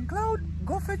like, Cloud,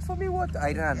 go fetch for me what?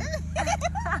 I ran.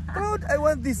 Cloud, I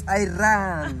want this. I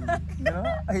ran. You know?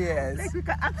 Yes. Like we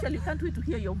can't wait to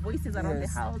hear your voices around the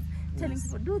Yes. house, telling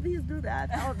people do this, do that.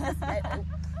 I'll just like, Come,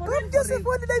 Joseph,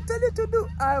 what did I tell you to do?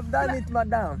 I've done it,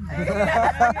 madam. Okay.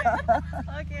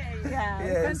 yeah, we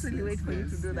Yes, can't really wait for you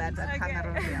to do that and hang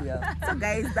around here. Yeah. So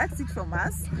guys, that's it from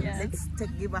us. Yeah. Let's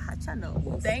give her channel.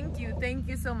 Thank you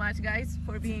so much, guys,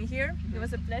 for being here. It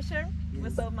was a pleasure. It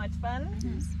was so much fun.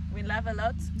 We laugh a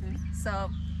lot.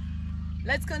 So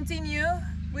let's continue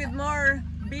with more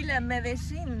Villa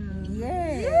Medellin.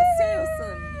 Yeah. See you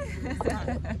soon.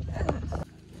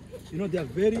 You know, they are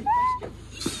very...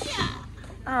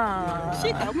 Alex,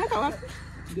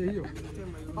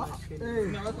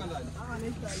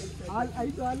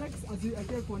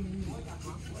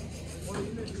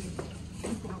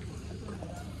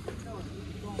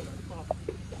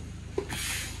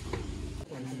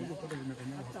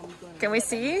 Can we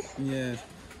see? Yes.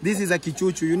 This is a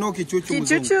kichuchu. You know kichuchu?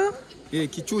 Kichuchu? Yeah,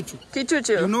 kichuchu.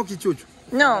 Kichuchu? You know kichuchu?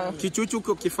 No. Kichuchu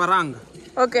kifaranga.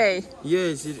 Okay.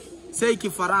 Yes. Say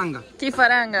kifaranga.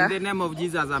 Kifaranga. In the name of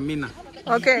Jesus, Amina.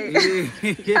 Okay.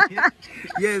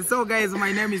 Yes, so guys,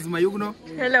 my name is Mayugno.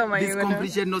 Hello, Mayugno. This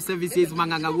completion no services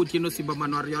Mangangaguti no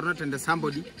Simbamanor, you're not under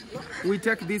somebody. We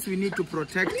take this, we need to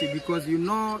protect it because you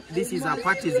know this is a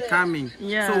party is coming.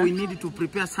 Yeah. So we need to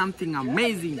prepare something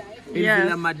amazing in Yes.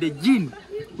 Villa Medellin.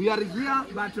 We are here,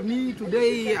 but me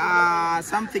today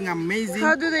something amazing.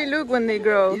 How do they look when they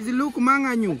grow? It's look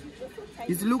manganyu.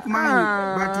 It's look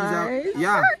manganyu, but it's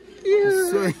yeah.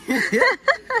 So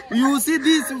you see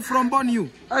this from born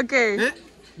you. Okay. Eh?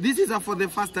 This is for the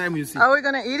first time you see. Are we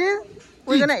gonna eat it?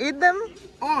 We're gonna eat them?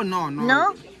 Oh no.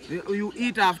 No? You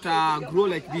eat after grow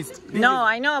like this. No,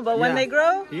 I know, but when they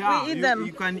grow, yeah, we eat them.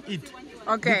 You can eat.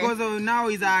 Okay. Because now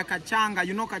is a kachanga.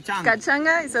 You know kachanga?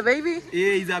 Kachanga is a baby?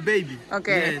 Yeah, it's a baby.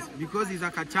 Okay. Yes, because it's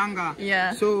a kachanga.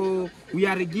 Yeah. So we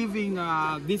are giving.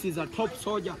 This is a top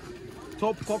soldier,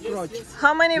 top cockroach.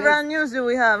 How many brand news do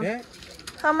we have? Yeah.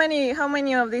 How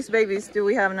many of these babies do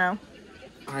we have now?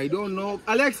 I don't know.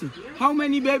 Alexi, how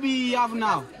many baby you have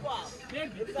now?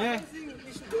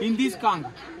 In this count?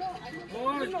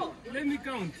 Oh, let me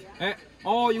count.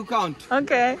 Oh, you count.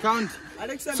 Okay. Count.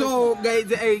 So guys,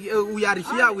 we are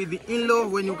here with the in-law.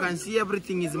 When you can see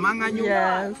everything is manganyu.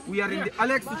 Yes. We are in the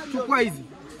Alex, chukua hizi.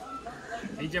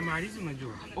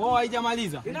 Oh,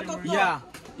 haijamaliza.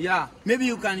 Yeah. Maybe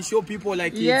you can show people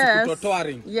like Yes. it's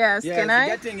kutotoaring. Yes. Can I?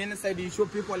 Getting inside, you show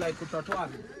people like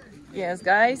kutotoaring. Yes,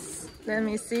 guys. Let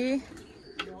me see.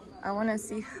 I want to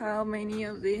see how many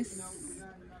of these.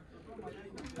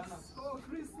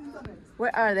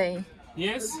 Where are they?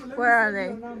 Yes. Where are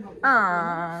they?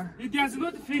 Ah. It has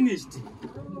not finished.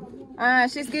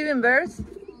 She's giving birth?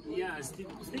 Yeah, still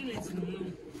it's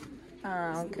new.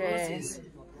 Ah, okay.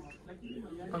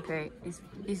 Okay,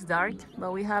 it's dark,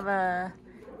 but we have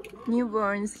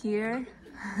newborns here.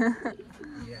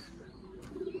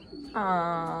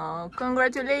 Oh,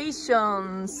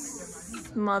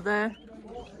 congratulations, mother.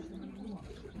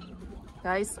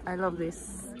 Guys, I love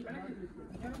this.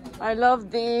 I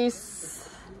love this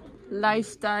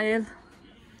lifestyle.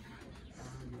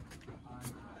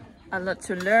 A lot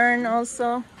to learn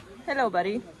also. Hello,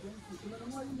 buddy.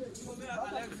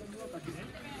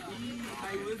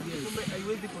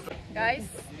 Guys,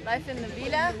 life in the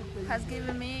villa has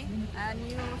given me a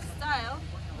new style.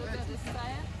 Look at this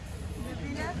style in the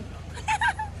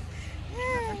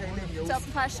villa. Top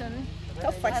fashion.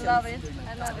 Top fashion. I love it.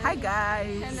 I love it. Hi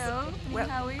guys. Hello. Well,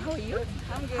 How are you? how are you?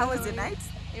 I'm good. How was the night?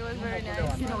 It was very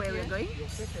nice. You know where we're going?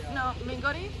 No,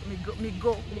 Migori?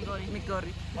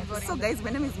 Migori. So guys, my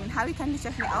name is Minhawi. Kindly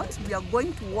check me out. We are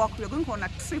going to walk. We are going on a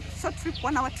trip, short trip,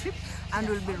 1 hour trip, and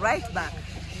we'll be right back.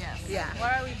 Yes. Yeah.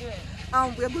 What are we doing?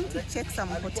 We are going to check some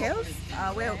hotels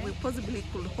where we possibly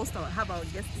could host or have our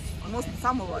guests,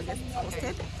 some of our guests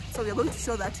hosted. So we are going to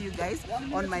show that to you guys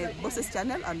on my boss's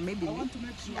channel, and maybe or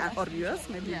yours.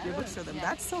 Maybe we'll be able to show them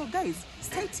that. So guys,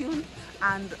 stay tuned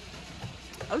and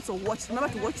also watch. Remember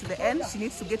to watch to the end. She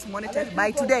needs to get monetized by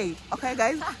today. Okay,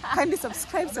 guys, kindly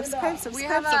subscribe. We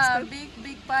have a big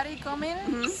party coming,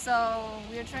 so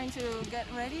we are trying to get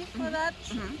ready for that.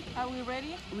 Are we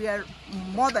ready? We are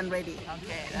more than ready.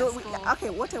 Okay, that's Though cool. Okay,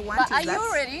 what I want But is are that...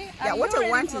 you ready? Yeah, Are what you I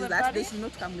ready want for is the that party? they should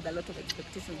not come with a lot of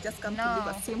expectations. Just come to No.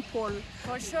 live a simple...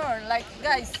 For sure. Like,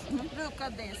 guys, look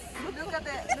at this. Look at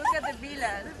the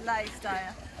villa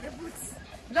lifestyle.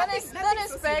 Don't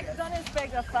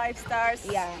expect a 5 stars.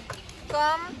 Yeah.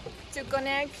 Come to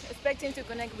connect, expecting to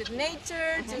connect with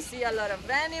nature, to see a lot of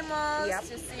animals, Yep.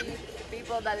 to see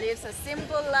people that lives a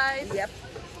simple life. Yep.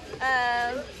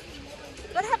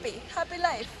 But happy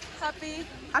life. Happy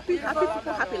People,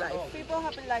 happy life. people,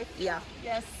 happy life. Yeah.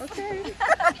 Yes. Okay.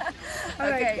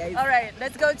 Okay. guys. All right.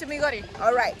 Let's go to Migori.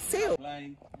 All right. See you.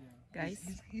 Guys,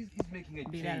 He's making a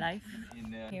villa life.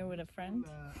 Here with a friend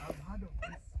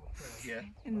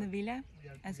in the villa.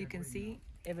 As you can see,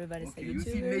 everybody's a You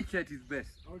see YouTuber. nature at its best.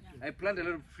 I plant a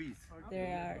lot of trees.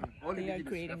 They are indigenous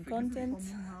creating Africans. content.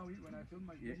 When I film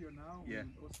my video now, Yeah.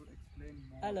 we'll also explain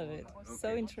more. I love it.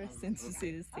 So interesting to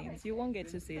see these things. You won't get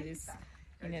to see this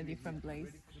in a different place.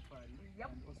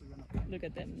 Look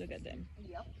at them, look at them.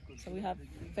 So we have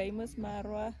famous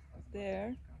Marwa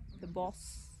there, the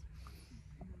boss,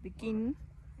 the king,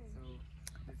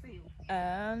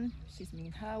 and she's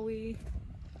Min Howie.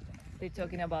 They're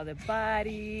talking about the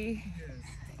party.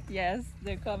 Yes,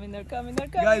 they're coming.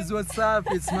 Guys, what's up?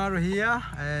 It's Maro here,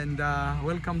 and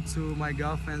welcome to my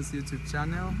girlfriend's YouTube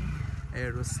channel,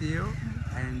 Rocio.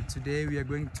 And today we are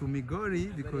going to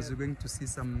Migori because we're going to see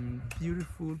some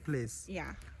beautiful place.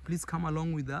 Yeah. Please come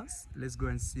along with us. Let's go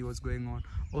and see what's going on.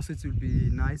 Also, it will be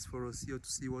nice for Rocio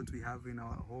to see what we have in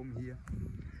our home here.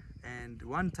 And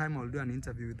one time I'll do an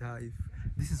interview with her if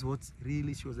this is what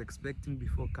really she was expecting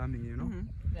before coming, you know.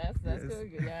 Yes, that's Yes.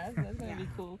 good. Yes, that's gonna be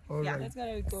cool. All Yeah. right. That's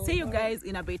gonna be cool. See you guys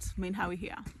in a bit. Min Howie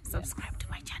here. Subscribe to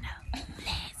my channel,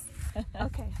 please.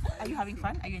 Okay. Are you having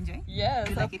fun? Are you enjoying? Yes,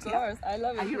 You like of it here? course. I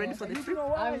love it. Are you ready here. for the trip?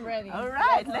 I'm ready. All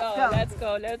right, let's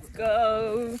go. Let's go. Let's go.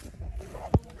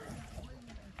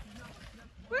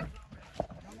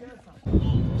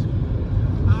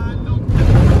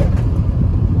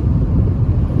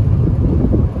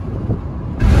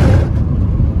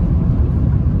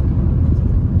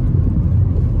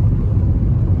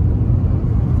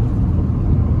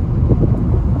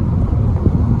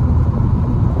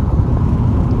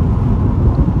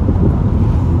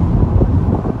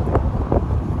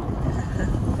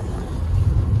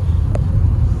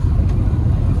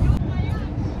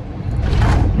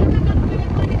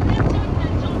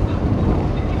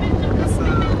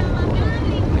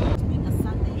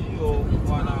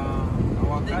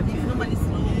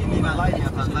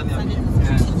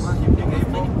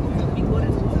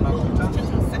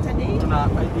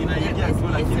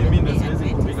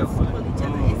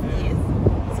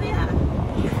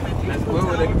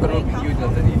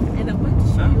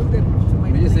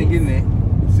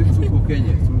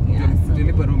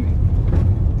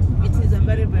 It is a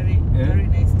very, very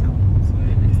nice town.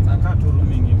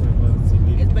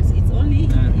 Yes, but it's only,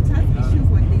 it has issues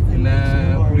when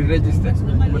there's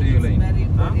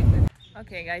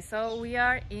Okay, guys. So we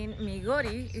are in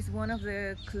Migori. It's one of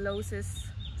the closest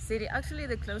city, actually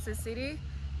the closest city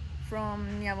from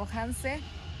Niabojanse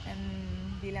and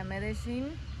Villa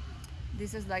Medellin.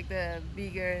 This is like the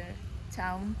bigger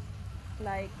town,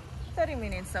 like 30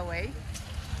 minutes away.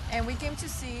 And we came to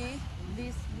see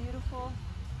this beautiful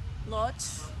lodge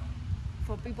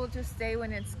for people to stay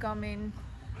when it's coming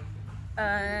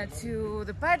to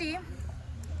the party.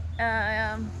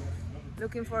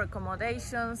 Looking for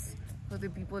accommodations for the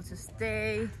people to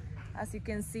stay. As you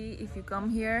can see, if you come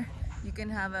here, you can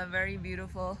have a very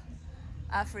beautiful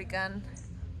African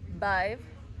vibe.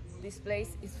 This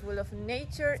place is full of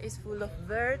nature, it's full of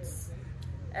birds,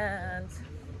 and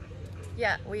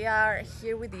yeah, we are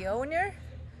here with the owner.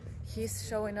 He's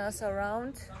showing us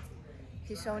around.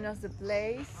 He's showing us the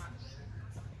place.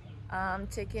 I'm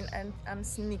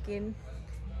sneaking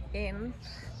in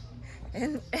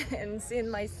and seeing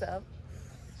myself.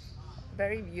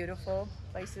 Very beautiful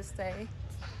place to stay,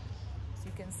 as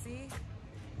you can see.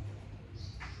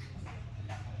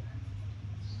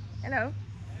 Hello.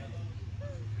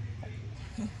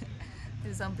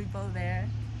 There's some people there,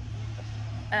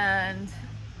 and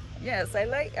yes, I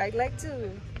love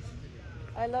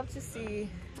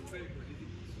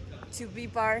to be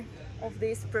part of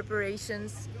these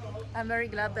preparations. I'm very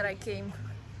glad that I came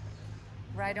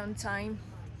right on time,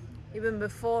 even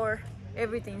before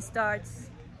everything starts,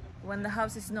 when the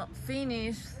house is not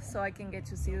finished, so I can get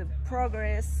to see the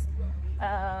progress,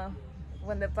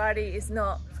 when the party is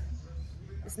not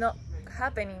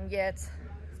happening yet,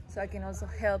 so I can also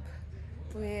help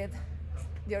with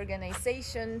the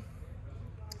organization.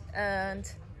 And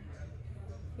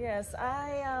Yes,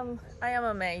 I am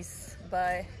amazed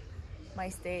by my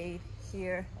stay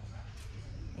here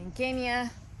in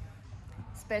Kenya,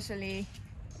 especially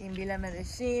in Villa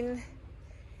Medellin,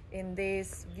 in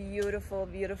this beautiful,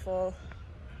 beautiful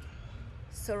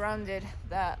surrounded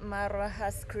that Marwa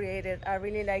has created. I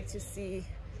really like to see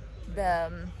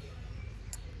the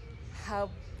how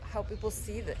people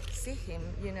see him,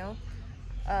 you know,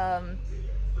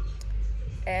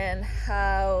 and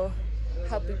how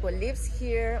people lives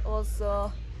here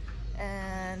also.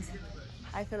 And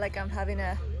I feel like I'm having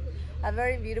a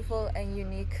very beautiful and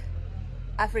unique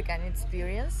African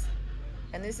experience,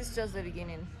 and this is just the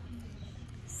beginning.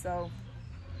 So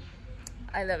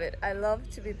I love it. I love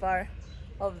to be part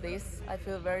of this. I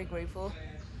feel very grateful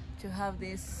to have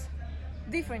this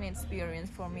different experience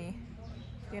for me.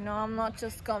 You know, I'm not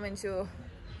just coming to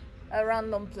a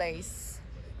random place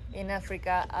in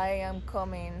Africa. I am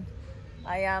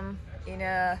in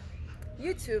a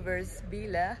YouTuber's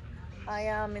villa. I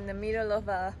am in the middle of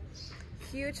a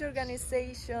huge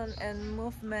organization and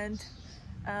movement,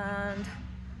 and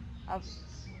a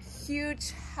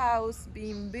huge house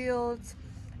being built,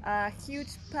 a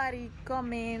huge party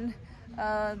coming.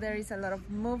 There is a lot of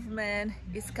movement.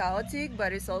 It's chaotic,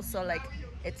 but it's also like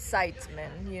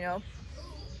excitement, you know.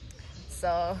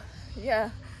 So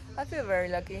yeah, I feel very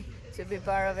lucky to be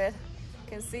part of it.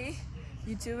 You can see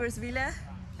YouTubers Villa.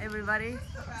 Everybody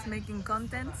is making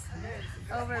content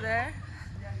over there.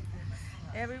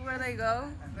 Everywhere they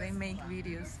go, they make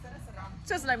videos.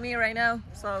 Just like me right now.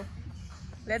 So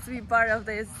let's be part of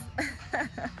this.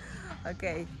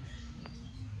 Okay.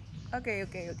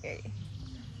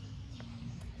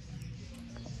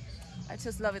 I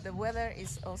just love it. The weather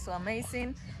is also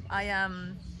amazing. I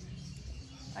am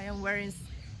wearing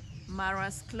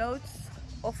Mara's clothes.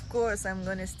 Of course, I'm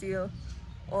gonna steal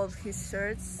all of his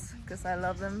shirts because I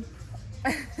love them.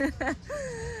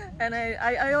 And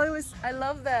I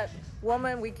love that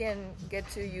woman we can get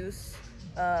to use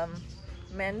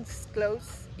men's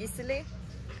clothes easily,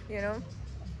 you know.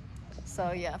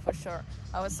 So yeah, for sure.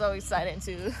 I was so excited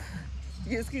to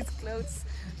use his clothes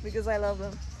because I love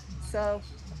them. So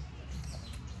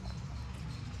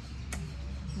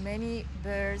many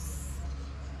birds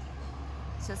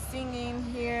just singing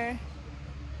here.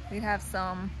 We have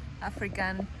some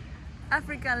African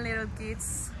little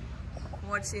kids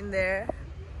watching there.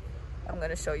 I'm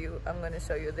gonna show you.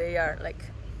 They are like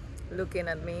looking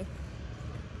at me,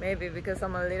 maybe because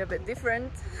I'm a little bit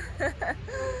different.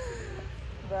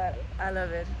 But I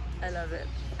love it.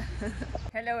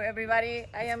 Hello everybody,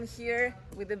 I am here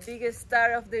with the biggest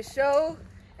star of the show.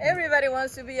 Everybody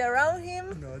wants to be around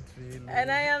him. Not really.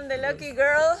 And I am the lucky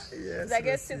girl that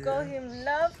gets to Lucia. call him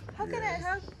love. How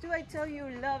do I tell you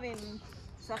love in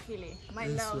Swahili? My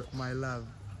love. My love.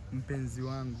 Mpenzi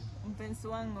wangu. Mpenzi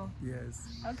wangu. Yes.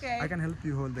 Okay. I can help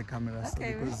you hold the camera,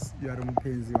 Okay. because you are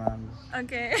mpenzi wangu.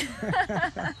 Okay.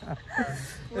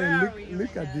 Hey,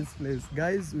 look at this place.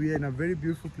 Guys, we are in a very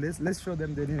beautiful place. Let's show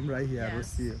them the name right here,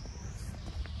 Yes. Rocio.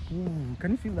 Ooh,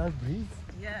 can you feel that breeze?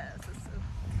 Yes.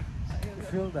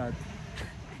 Feel that?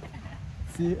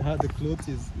 See how the cloth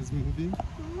is moving?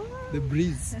 The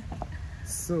breeze.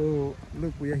 So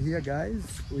look, we are here,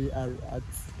 guys. We are at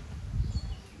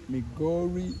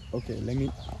Migori. Okay, let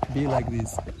me be like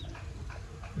this.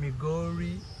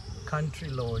 Migori Country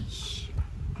Lodge.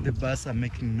 The birds are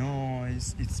making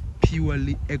noise. It's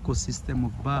purely ecosystem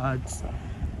of birds.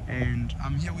 And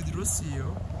I'm here with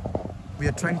Rocio. We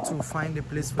are trying to find a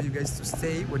place for you guys to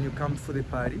stay when you come for the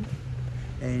party.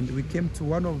 And we came to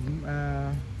one of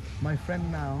my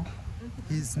friend now.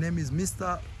 His name is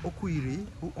Mr. Okwiri,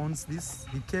 who owns this.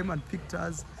 He came and picked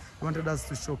us. He wanted us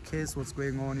to showcase what's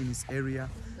going on in his area.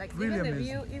 Like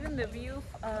really even the view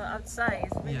outside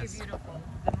is really beautiful.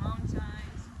 The mountains,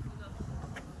 full of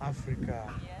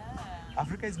Africa. yeah.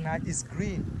 Africa is nice. It's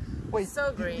green. Wait,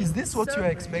 So green. is this what So you were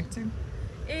green. expecting?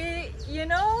 You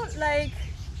know, like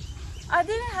I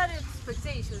didn't have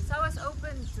expectations. I was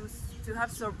open to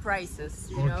have surprises.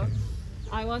 You know,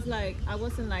 I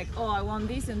wasn't like, oh, I want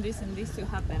this and this and this to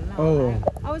happen. No,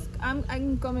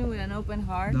 I'm coming with an open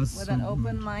heart, with an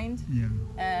open mind,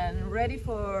 and ready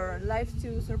for life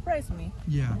to surprise me.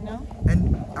 Yeah. You know?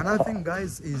 And another thing,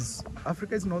 guys, is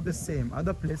Africa is not the same.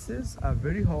 Other places are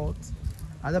very hot.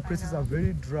 Other places are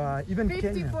very dry. Even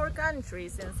 54 Kenya.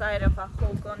 countries inside of a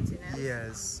whole continent.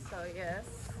 Yes. So yes.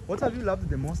 What have you loved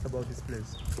the most about this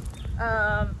place?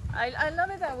 I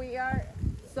love it that we are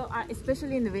so,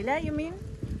 especially in the villa, you mean?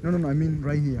 No, I mean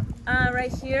right here.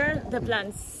 Right here, the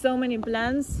plants. So many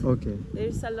plants. Okay.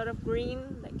 There's a lot of green.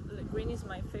 Like green is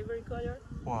my favorite color.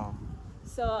 Wow.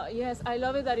 So yes, I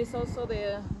love it that it's also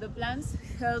the plants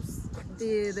helps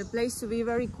the place to be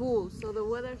very cool. So the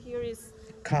weather here is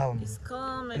Calm.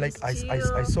 calm and Like it's I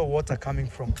chill. saw water coming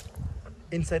from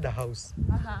inside the house.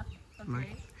 Okay. Like,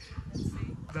 Let's see.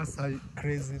 that's how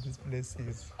crazy this place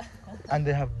is. And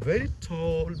they have very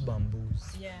tall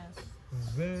bamboos. Yes.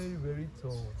 Very, very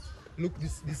tall. Look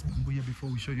this bamboo here before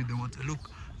we show you the water.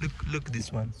 Look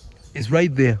this one. It's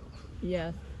right there.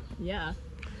 Yeah. Yeah.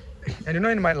 And you know,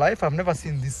 in my life I've never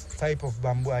seen this type of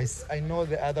bamboo. I know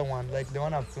the other one, like the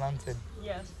one I've planted.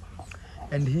 Yes.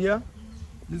 And here,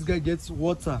 this guy gets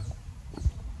water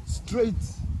straight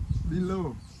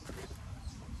below.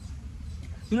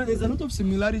 You know, there's a lot of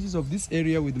similarities of this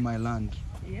area with my land.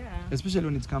 Yeah. Especially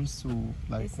when it comes to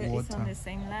like water. It's on the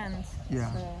same land.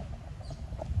 Yeah. So,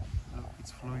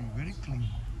 It's flowing very clean.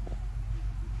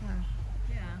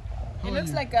 yeah. How It are looks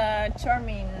you? like a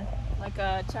charming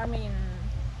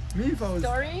Me, if I was,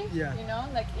 story. yeah. You know,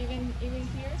 like even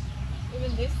here,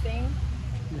 even this thing,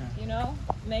 Yeah. you know,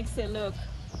 makes it look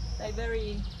like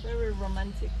very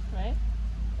romantic, right?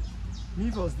 Me,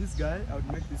 if I was this guy, I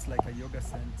would make this like a yoga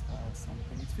center or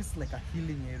something. It feels like a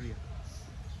healing area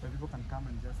where people can come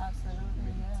and just Absolutely.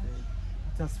 meditate.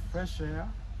 It has fresh air.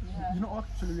 Yeah. You know,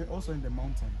 actually, we're also in the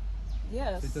mountain.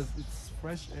 Yes. It's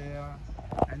fresh air,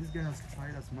 and this guy has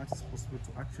tried as much as possible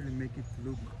to actually make it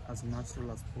look as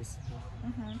natural as possible.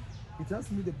 It tells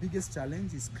me the biggest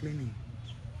challenge is cleaning,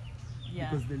 Yeah.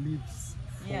 because the leaves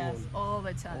fall Yes. All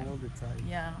the time. all the time.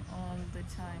 Yeah. All the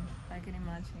time. I can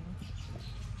imagine.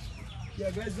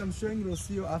 Yeah, guys, I'm showing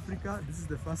Rocio Africa. This is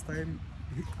the first time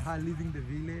her leaving the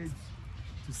village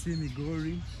to see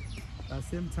Migori. At the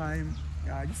same time,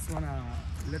 I just wanna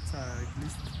let her at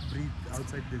least breathe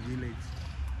outside the village.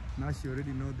 Now she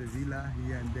already know the villa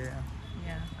here and there,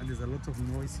 Yeah. and there's a lot of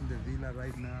noise in the villa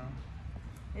right now.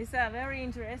 It's a very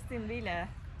interesting villa.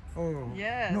 Oh,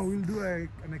 Yes. no, we'll do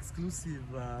an exclusive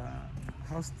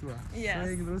house tour. Yes.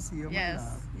 Showing Rocio Yes.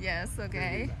 Yes.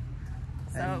 Okay.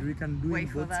 So and we can do wait in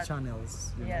for both that.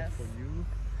 channels, you know, Yes. for you.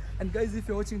 And guys, if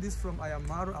you're watching this from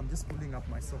Ayamaro, I'm just pulling up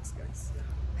my socks, guys.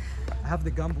 I have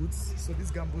the gumboots. So these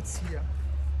gumboots here,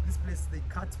 this place, they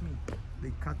cut me.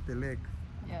 They cut the leg.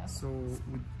 Yeah. So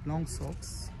with long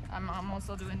socks. I'm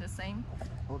also doing the same.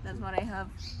 Okay. That's what I have.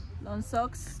 Long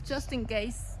socks, just in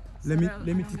case. Let me So let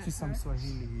me I don't teach get you some hurt.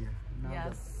 Swahili here. Now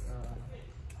Yes. that,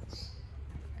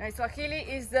 Guys, Swahili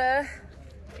is the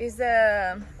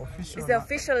official.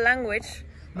 official language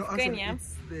No, of actually, Kenya.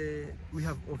 we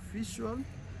have official,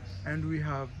 and we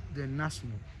have the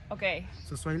national. Okay.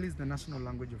 So Swahili is the national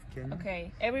language of Kenya.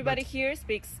 Okay. Everybody But- here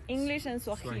speaks English and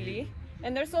Swahili. Swahili.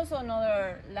 And there's also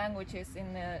another languages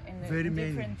in the Very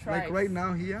many. different tribes. Like right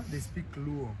now here, they speak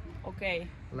Luo. Okay.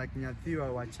 Like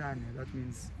Nyathiwa Wachane. That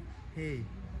means, hey,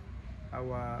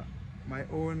 my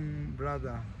own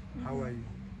brother, how are you?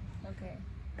 Okay.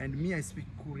 And me, I speak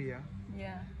Kuria.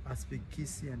 Yeah. I speak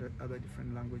Kisi and other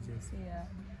different languages. Yeah.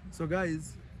 So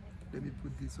guys, let me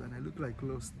put this one. I look like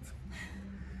lost.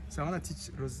 So I want to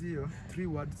teach Rocio 3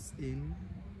 words in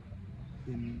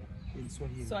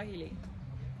Swahili. Swahili.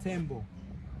 Tembo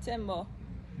Tembo.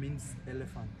 means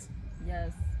elephant.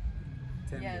 Yes.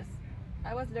 Tembo. Yes.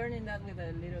 I was learning that with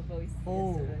a little voice.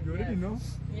 Oh, yesterday. you already Yes. know?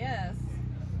 Yes.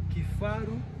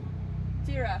 Kifaru.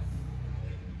 Giraffe.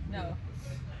 No.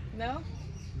 No?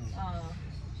 No.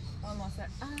 Almost.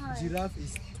 Giraffe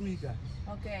is twiga.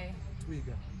 Okay.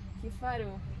 Twiga.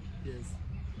 Kifaru. Yes.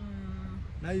 Mm.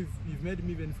 Now you've made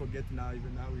me even forget now,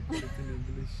 even how we put it in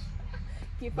English.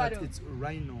 But Kifaru. it's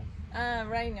rhino.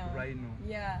 Rhino. Rhino.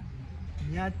 Yeah.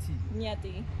 Nyati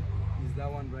Nyati. is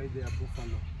that one right there,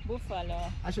 buffalo.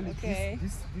 Buffalo. Actually, Okay.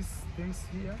 these things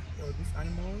here, or these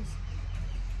animals,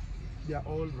 they are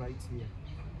all right here.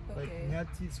 Like Okay.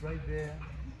 Nyati is right there.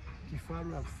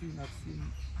 Kifaru, I've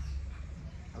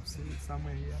seen it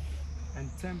somewhere here. And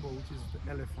Tembo, which is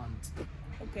the elephant.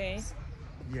 Okay.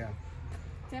 Yeah.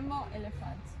 Tembo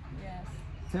elephant. Yes.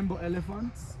 Tembo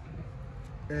elephant.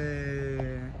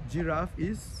 Giraffe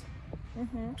is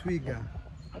twiga.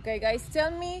 Okay, guys,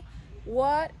 tell me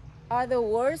what are the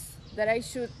words that I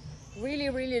should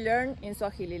really learn in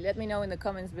Swahili. Let me know in the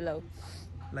comments below.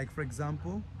 Like for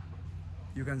example,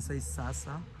 you can say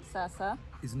sasa. Sasa.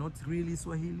 It's not really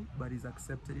Swahili, but it's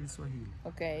accepted in Swahili.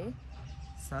 Okay.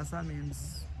 Sasa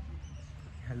means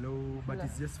hello, but Hello.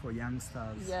 it's just for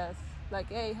youngsters. Yes. Like,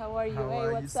 hey, how are you? How hey, are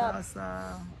you, what's up?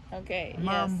 Sasa? Okay.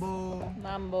 Mambo. Yes.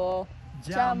 Mambo.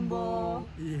 Jambo.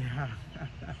 Yeah.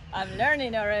 I'm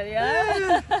learning already.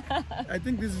 Huh? I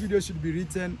think this video should be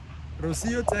written.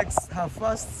 Rocio takes her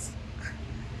first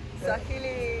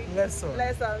Swahili lesson.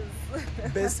 lessons.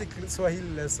 Basic Swahili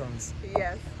lessons.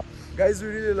 Yes. Guys, we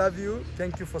really love you.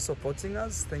 Thank you for supporting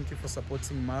us. Thank you for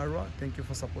supporting Mara. Thank you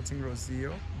for supporting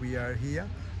Rosio. We are here.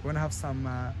 We're gonna have some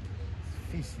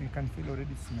fish. You can feel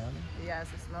already smelling. Yes,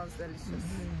 it smells delicious.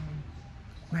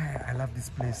 Man, I love this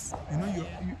place. You know,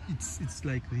 it's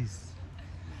like this.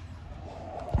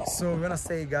 So we're gonna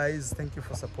say, guys, thank you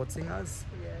for supporting us.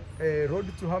 Yes. Road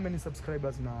to how many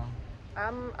subscribers now?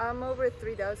 I'm over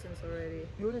 3,000 already.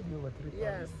 You already over 3,000?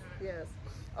 Yes, yes.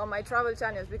 On my travel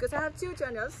channels, because I have 2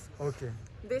 channels. Okay.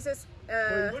 This is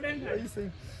what are you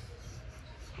saying?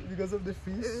 Because of the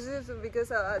fish? This is because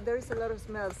there is a lot of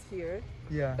smells here.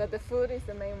 Yeah. But the food is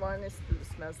the main one. It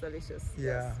smells delicious.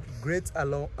 Yeah. Yes. Great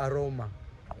aroma.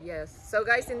 Yes. So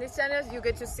guys, in this channel you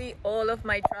get to see all of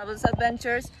my travels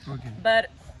adventures. Okay. But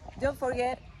don't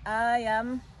forget, I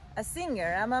am a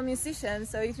singer. I'm a musician.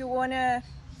 So if you wanna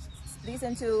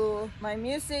listen to my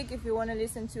music, if you wanna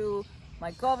listen to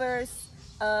my covers,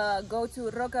 go to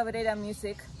Ro Cabrera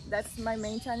Music. That's my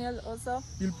main channel also.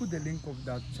 You'll put the link of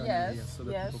that channel Yes, here so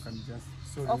that yes. people can just...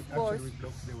 So Of course. actually we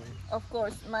blocked the way. Of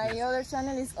course, my other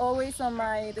channel is always on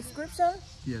my description.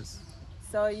 Yes.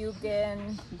 So you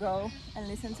can go and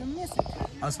listen to music.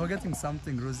 I was forgetting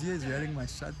something. Rosia is wearing my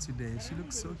shirt today. She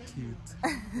looks so cute.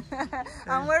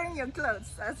 I'm wearing your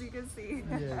clothes, as you can see.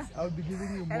 Yes, I'll be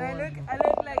giving you more. And I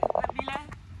look like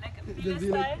the Villa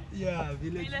style. Yeah,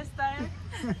 village. Villa style.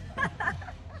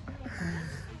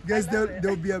 Guys,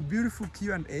 there'll be a beautiful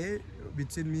Q&A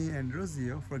between me and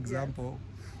Rosio. For example,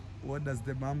 what does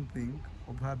the mom think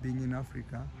of her being in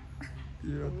Africa?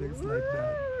 You know, things like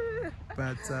that.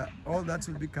 But all that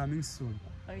will be coming soon.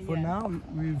 Oh, For now,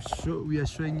 we are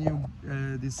showing you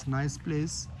this nice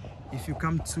place. If you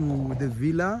come to the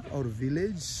villa or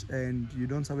village and you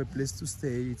don't have a place to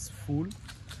stay, it's full,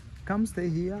 come stay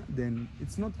here. Then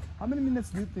it's not... How many minutes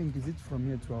do you think is it from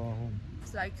here to our home?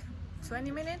 It's like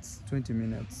 20 minutes. 20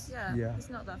 minutes. Yeah, it's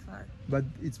not that far. But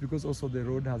it's because also the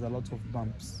road has a lot of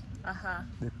bumps. Uh-huh.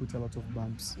 They put a lot of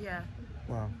bumps. Yeah.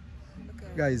 Wow. Okay.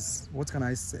 Guys, what can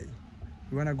I say?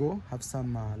 We wanna go have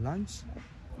some lunch.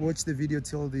 Watch the video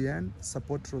till the end.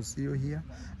 Support Rosio here.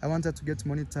 I want her to get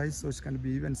monetized so she can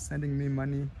be even sending me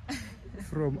money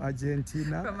from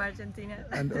Argentina. From Argentina.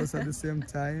 And also at the same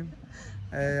time,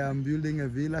 I'm building a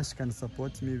villa. She can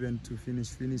support me even to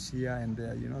finish here and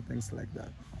there, you know, things like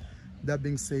that. That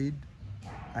being said,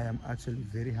 I am actually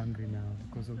very hungry now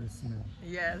because of the smell.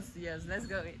 Yes, let's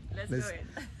go eat. Let's go eat.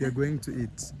 We are going to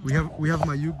eat. We have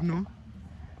mayugno.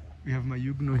 We have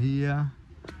mayugno here.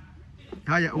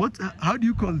 How do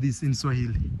you call this in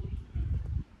Swahili?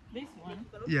 This one?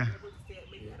 Yeah.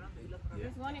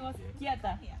 This one was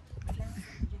kiata.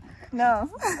 No.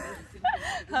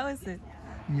 How is it?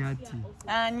 Nyati.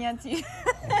 Nyati. It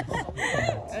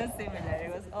was similar.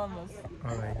 It was almost.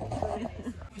 All right.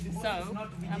 So,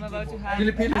 I'm about to have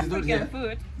Philippines is African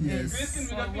food. Yes.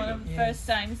 So, one of the first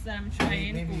times that I'm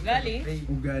trying ugali.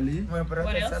 Ugali.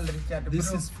 What else?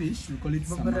 This is fish. We call it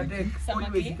samaki.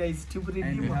 Samaki.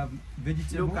 And we have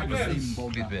vegetable.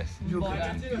 Mboga.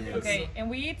 Mboga. Okay, and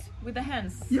we eat with the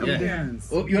hands. Yeah, with the hands.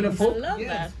 Oh, you want a I fork? love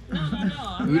that.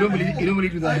 No. You don't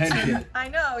believe with the hands yet. I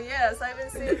know, yes, I've been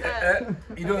seeing that.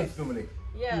 You don't normally.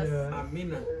 Yes.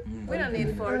 We don't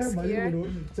need forks here. As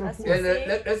you Yeah,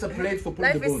 see, that's a plate for putting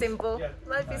life the is bones. simple.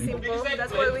 Life is simple.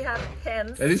 That's why we have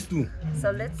hands. That is two.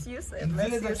 So let's use it.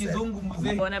 Let's use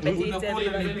it. Bon appetit,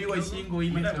 everyone. Delicious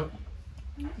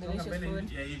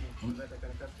food.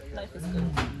 Life is good.